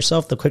work on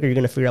yourself, the quicker you're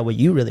going to figure out what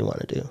you really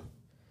want to do.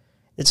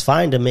 It's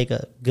fine to make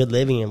a good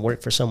living and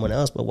work for someone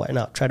else, but why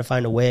not try to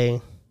find a way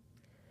where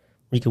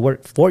you can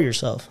work for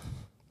yourself?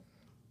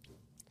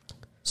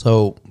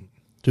 So,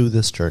 through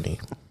this journey,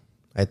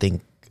 I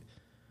think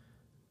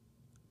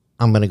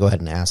I'm going to go ahead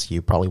and ask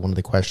you probably one of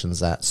the questions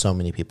that so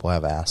many people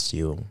have asked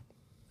you.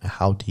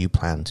 How do you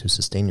plan to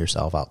sustain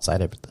yourself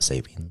outside of the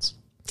savings?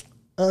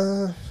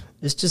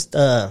 It's just, it's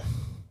a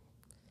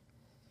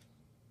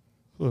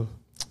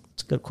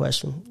good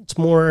question. It's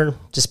more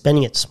just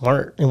spending it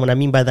smart. And what I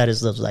mean by that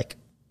is like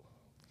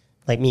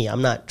me,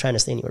 I'm not trying to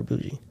stay anywhere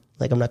bougie.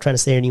 I'm not trying to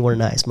stay anywhere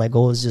nice. My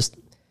goal is just,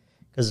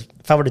 because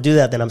if I were to do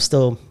that, then I'm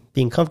still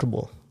being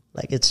comfortable.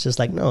 It's just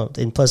no.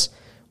 And plus,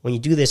 when you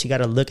do this, you got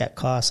to look at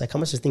costs. How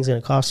much is things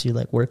going to cost you?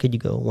 Where could you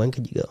go? When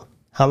could you go?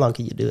 How long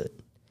could you do it?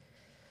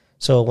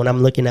 So when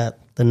I'm looking at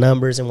the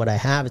numbers and what I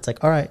have, it's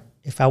all right,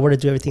 if I were to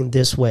do everything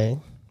this way,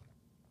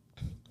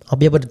 I'll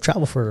be able to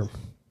travel for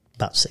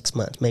about 6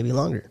 months, maybe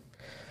longer.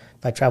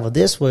 If I travel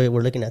this way,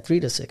 we're looking at 3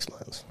 to 6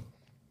 months.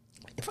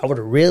 If I were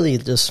to really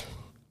just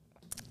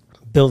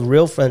build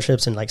real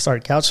friendships and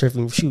start couch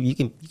surfing, shoot, you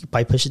can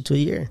probably push it to a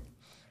year.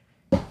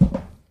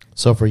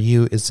 So for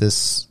you, is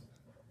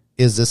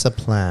this a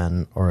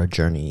plan or a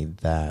journey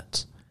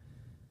that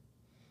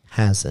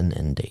has an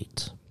end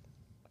date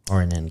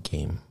or an end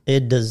game?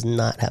 It does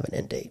not have an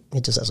end date.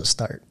 It just has a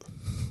start.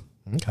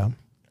 Okay.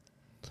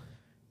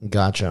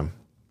 Gotcha.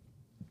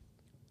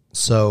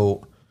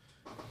 So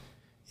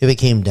if it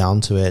came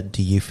down to it,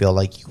 do you feel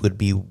like you would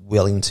be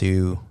willing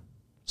to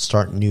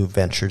start new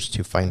ventures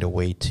to find a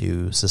way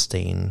to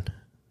sustain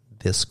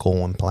this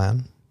goal and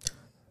plan?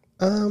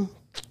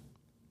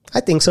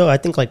 I think so. I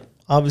think, like,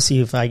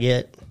 obviously if I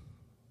get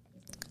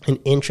an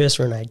interest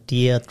or an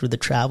idea through the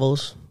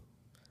travels,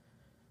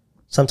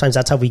 sometimes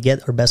that's how we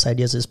get our best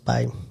ideas, is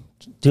by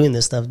doing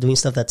this stuff, doing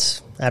stuff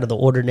that's out of the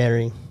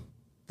ordinary,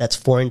 that's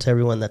foreign to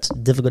everyone, that's a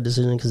difficult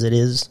decision because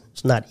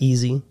it's not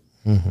easy.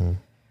 Mm-hmm.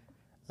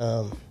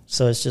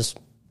 So it's just,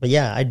 but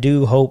yeah, I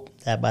do hope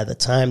that by the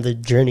time the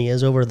journey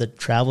is over, the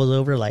travel is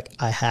over, like,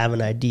 I have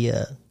an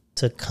idea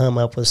to come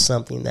up with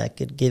something that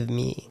could give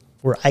me,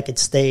 where I could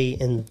stay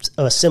in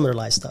a similar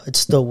lifestyle. It's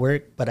still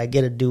work, but I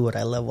get to do what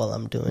I love while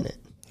I'm doing it.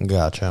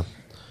 Gotcha.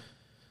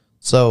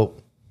 So,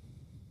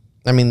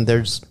 I mean,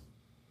 there's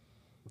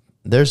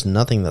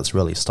nothing that's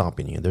really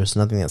stopping you. There's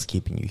nothing that's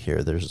keeping you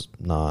here. There's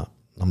not,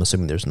 I'm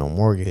assuming there's no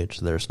mortgage,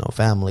 there's no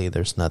family,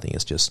 there's nothing.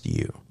 It's just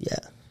you. Yeah.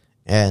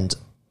 And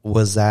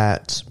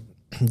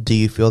do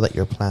you feel that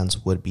your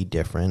plans would be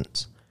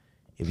different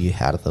if you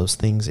had those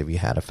things, if you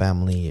had a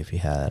family, if you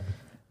had...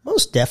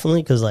 Most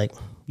definitely, because, like,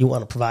 you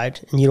want to provide,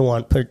 and you don't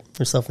want to put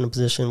yourself in a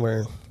position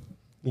where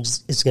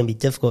it's going to be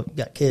difficult. You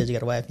got kids, you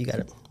got a wife, you got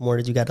a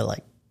mortgage, you got to,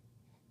 like,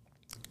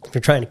 if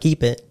you're trying to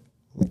keep it,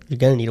 you're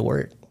going to need to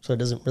work. So it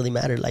doesn't really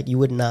matter. Like, you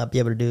would not be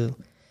able to do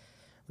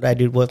what I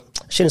do. What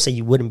I shouldn't say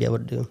you wouldn't be able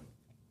to do.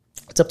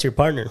 It's up to your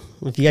partner.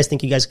 If you guys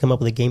think you guys come up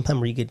with a game plan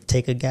where you could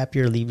take a gap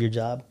year, leave your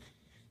job,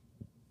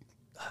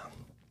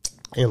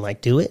 and,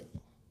 like, do it,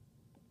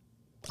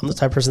 I'm the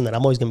type of person that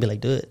I'm always going to be like,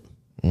 do it.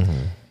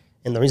 Mm-hmm.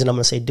 And the reason I'm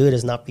going to say do it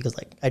is not because,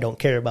 like, I don't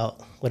care about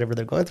whatever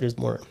they're going through. It's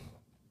more,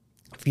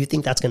 if you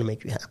think that's going to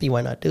make you happy,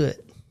 why not do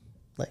it?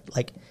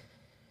 Like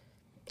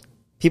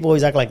people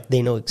always act like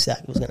they know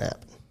exactly what's going to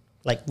happen.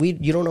 Like,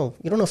 you don't know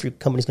if your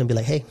company's going to be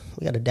like, hey,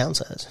 we got to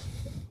downsize.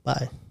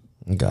 Bye.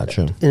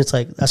 Gotcha. And it's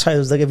like, that's why I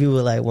was like, if you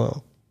were like,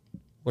 well,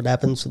 what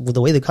happens with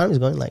the way the economy's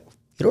going? Like,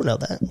 you don't know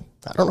that.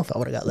 I don't know if I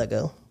would have got let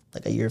go,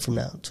 like, a year from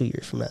now, 2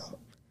 years from now.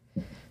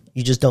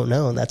 You just don't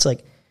know. And that's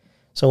like,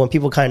 so when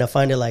people kind of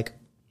find it, like,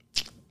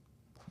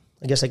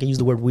 I guess I could use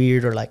the word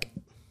weird, or like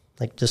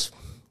just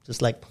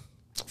like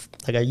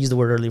I used the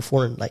word earlier,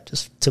 foreign. Like,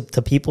 just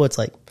to people, it's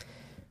like,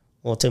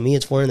 well, to me,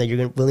 it's foreign that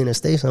you're willing to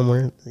stay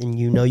somewhere and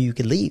you know you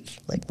could leave.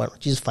 Like, why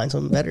don't you just find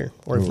something better?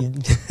 Or if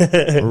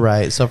you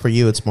right. So for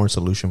you, it's more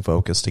solution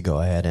focused to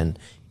go ahead, and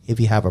if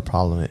you have a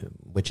problem,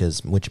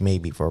 which may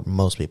be for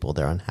most people,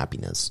 their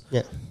unhappiness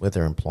with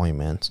their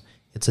employment,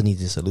 it's an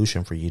easy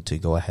solution for you to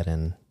go ahead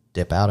and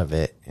dip out of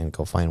it and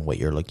go find what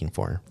you're looking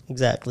for.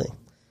 Exactly.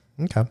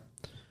 Okay.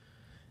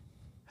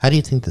 How do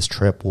you think this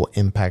trip will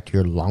impact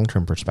your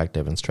long-term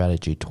perspective and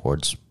strategy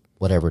towards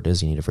whatever it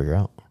is you need to figure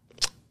out?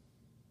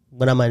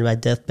 When I'm on my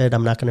deathbed,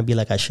 I'm not going to be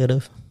like I should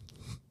have.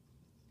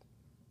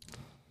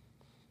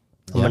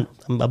 Yeah.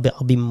 I'll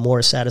be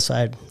more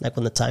satisfied, like,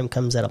 when the time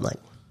comes that I'm like,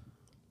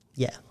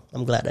 yeah,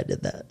 I'm glad I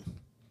did that.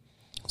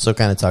 So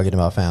kind of talking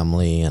about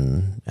family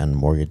and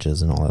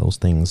mortgages and all those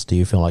things, do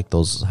you feel like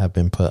those have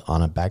been put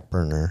on a back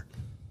burner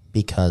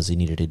because you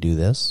needed to do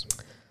this?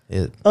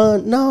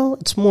 No,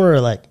 it's more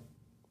like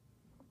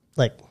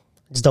I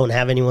just don't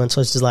have anyone. So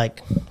it's just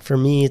like, for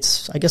me,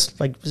 it's, I guess,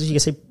 like, you can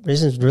say,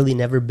 this has really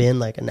never been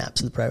like an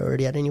absolute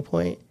priority at any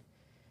point.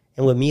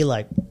 And with me,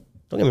 like,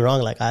 don't get me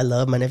wrong, like, I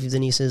love my nephews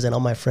and nieces, and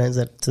all my friends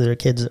that to their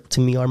kids,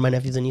 to me, are my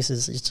nephews and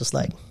nieces. It's just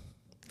like,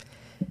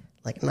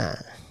 nah.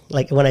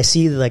 Like, when I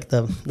see, like,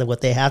 the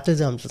what they have to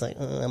do, I'm just like,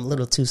 I'm a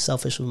little too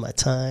selfish with my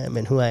time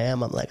and who I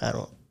am. I'm like, I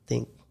don't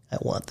think I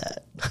want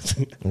that.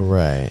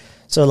 Right.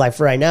 So, like,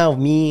 for right now,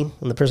 me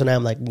and the person I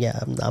am, like, yeah,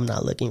 I'm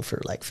not looking for,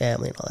 like,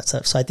 family and all that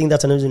stuff. So I think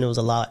that's another reason it was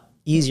a lot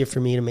easier for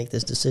me to make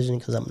this decision,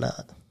 because I'm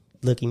not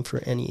looking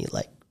for any,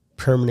 like,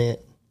 permanent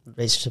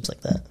relationships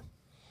like that.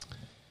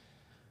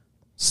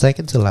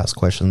 Second to last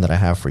question that I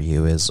have for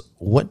you is,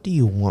 what do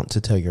you want to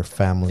tell your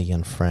family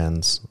and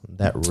friends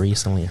that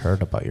recently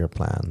heard about your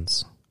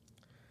plans?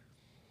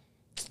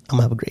 I'm going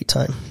to have a great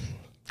time.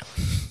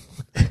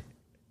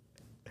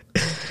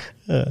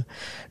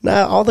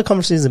 Now, all the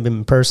conversations have been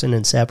in person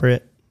and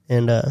separate,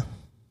 and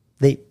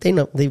they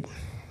know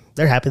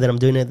they're happy that I'm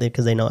doing it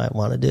because they know I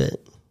want to do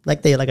it.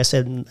 Like I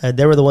said,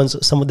 there were the ones.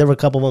 There were a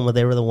couple of them where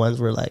they were the ones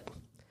where, like,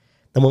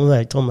 the moment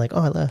I told them, like,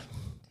 oh, I left,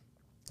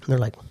 and they're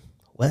like,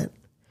 what?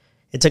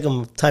 It took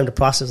them time to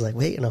process. Like,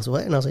 wait, and I was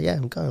what? And I was like, yeah,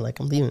 I'm gone. Like,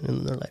 I'm leaving.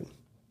 And they're like,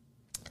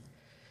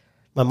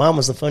 my mom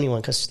was the funny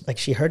one, because, like,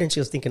 she heard it and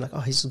she was thinking, like, oh,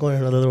 he's just going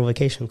on a little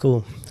vacation,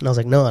 cool. And I was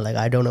like, no, like,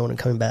 I don't know when I'm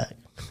coming back.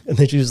 And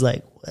then she was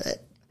like,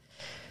 what?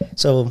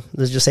 So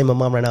let's just say my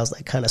mom right now is,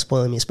 like, kind of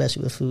spoiling me,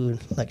 especially with food.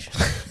 Like,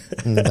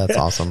 that's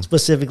awesome.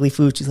 Specifically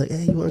food. She's like,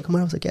 hey, you want to come out?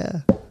 I was like,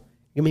 yeah.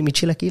 You make me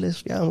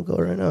chilaquiles? Yeah, I'm going to go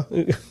right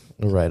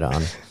now. Right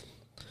on.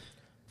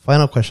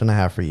 Final question I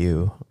have for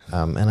you,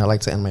 and I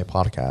like to end my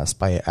podcast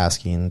by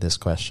asking this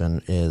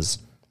question: Is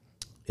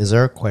Is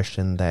there a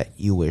question that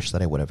you wish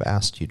that I would have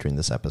asked you during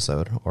this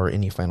episode, or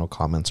any final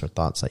comments or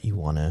thoughts that you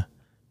want to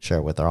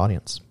share with our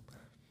audience?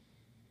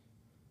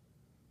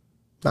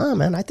 Nah,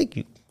 man, I think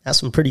you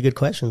asked some pretty good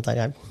questions.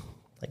 I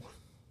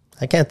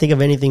can't think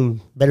of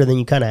anything better than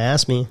you kind of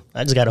asked me.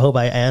 I just got to hope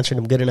I answered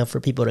them good enough for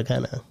people to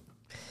kind of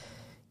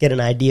get an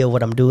idea of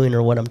what I'm doing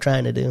or what I'm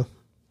trying to do.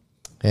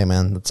 Hey,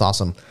 man, that's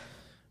awesome.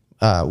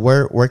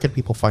 Where could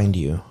people find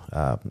you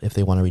if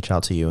they want to reach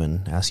out to you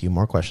and ask you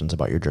more questions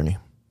about your journey?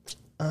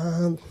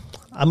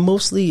 I'm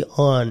mostly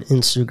on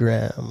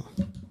Instagram.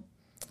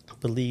 I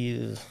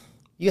believe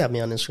you have me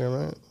on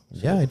Instagram, right?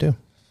 Yeah, I do.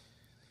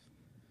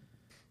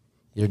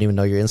 You don't even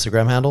know your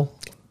Instagram handle?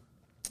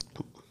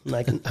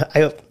 Like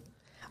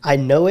I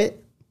know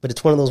it, but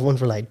it's one of those ones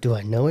where like, do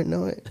I know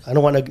it? I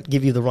don't want to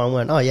give you the wrong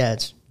one. Oh yeah,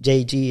 it's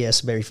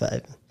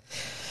JGSberry5.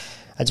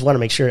 I just want to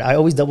make sure. I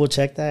always double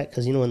check that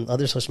because in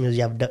other social media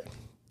you have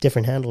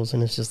different handles,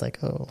 and it's just like,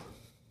 oh.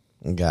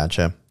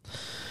 Gotcha.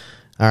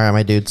 All right,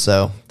 my dude.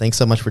 So thanks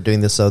so much for doing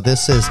this. So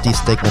this is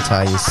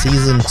Destigmatize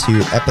Season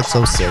 2,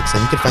 Episode 6.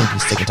 And you can find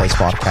Destigmatize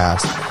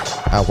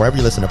Podcast wherever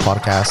you listen to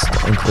podcasts,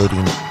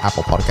 including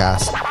Apple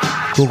Podcasts,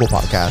 Google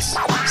Podcasts,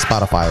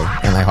 Spotify,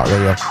 and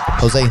iHeartRadio.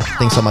 Jose,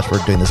 thanks so much for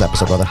doing this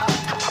episode, brother.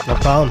 No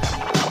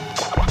problem.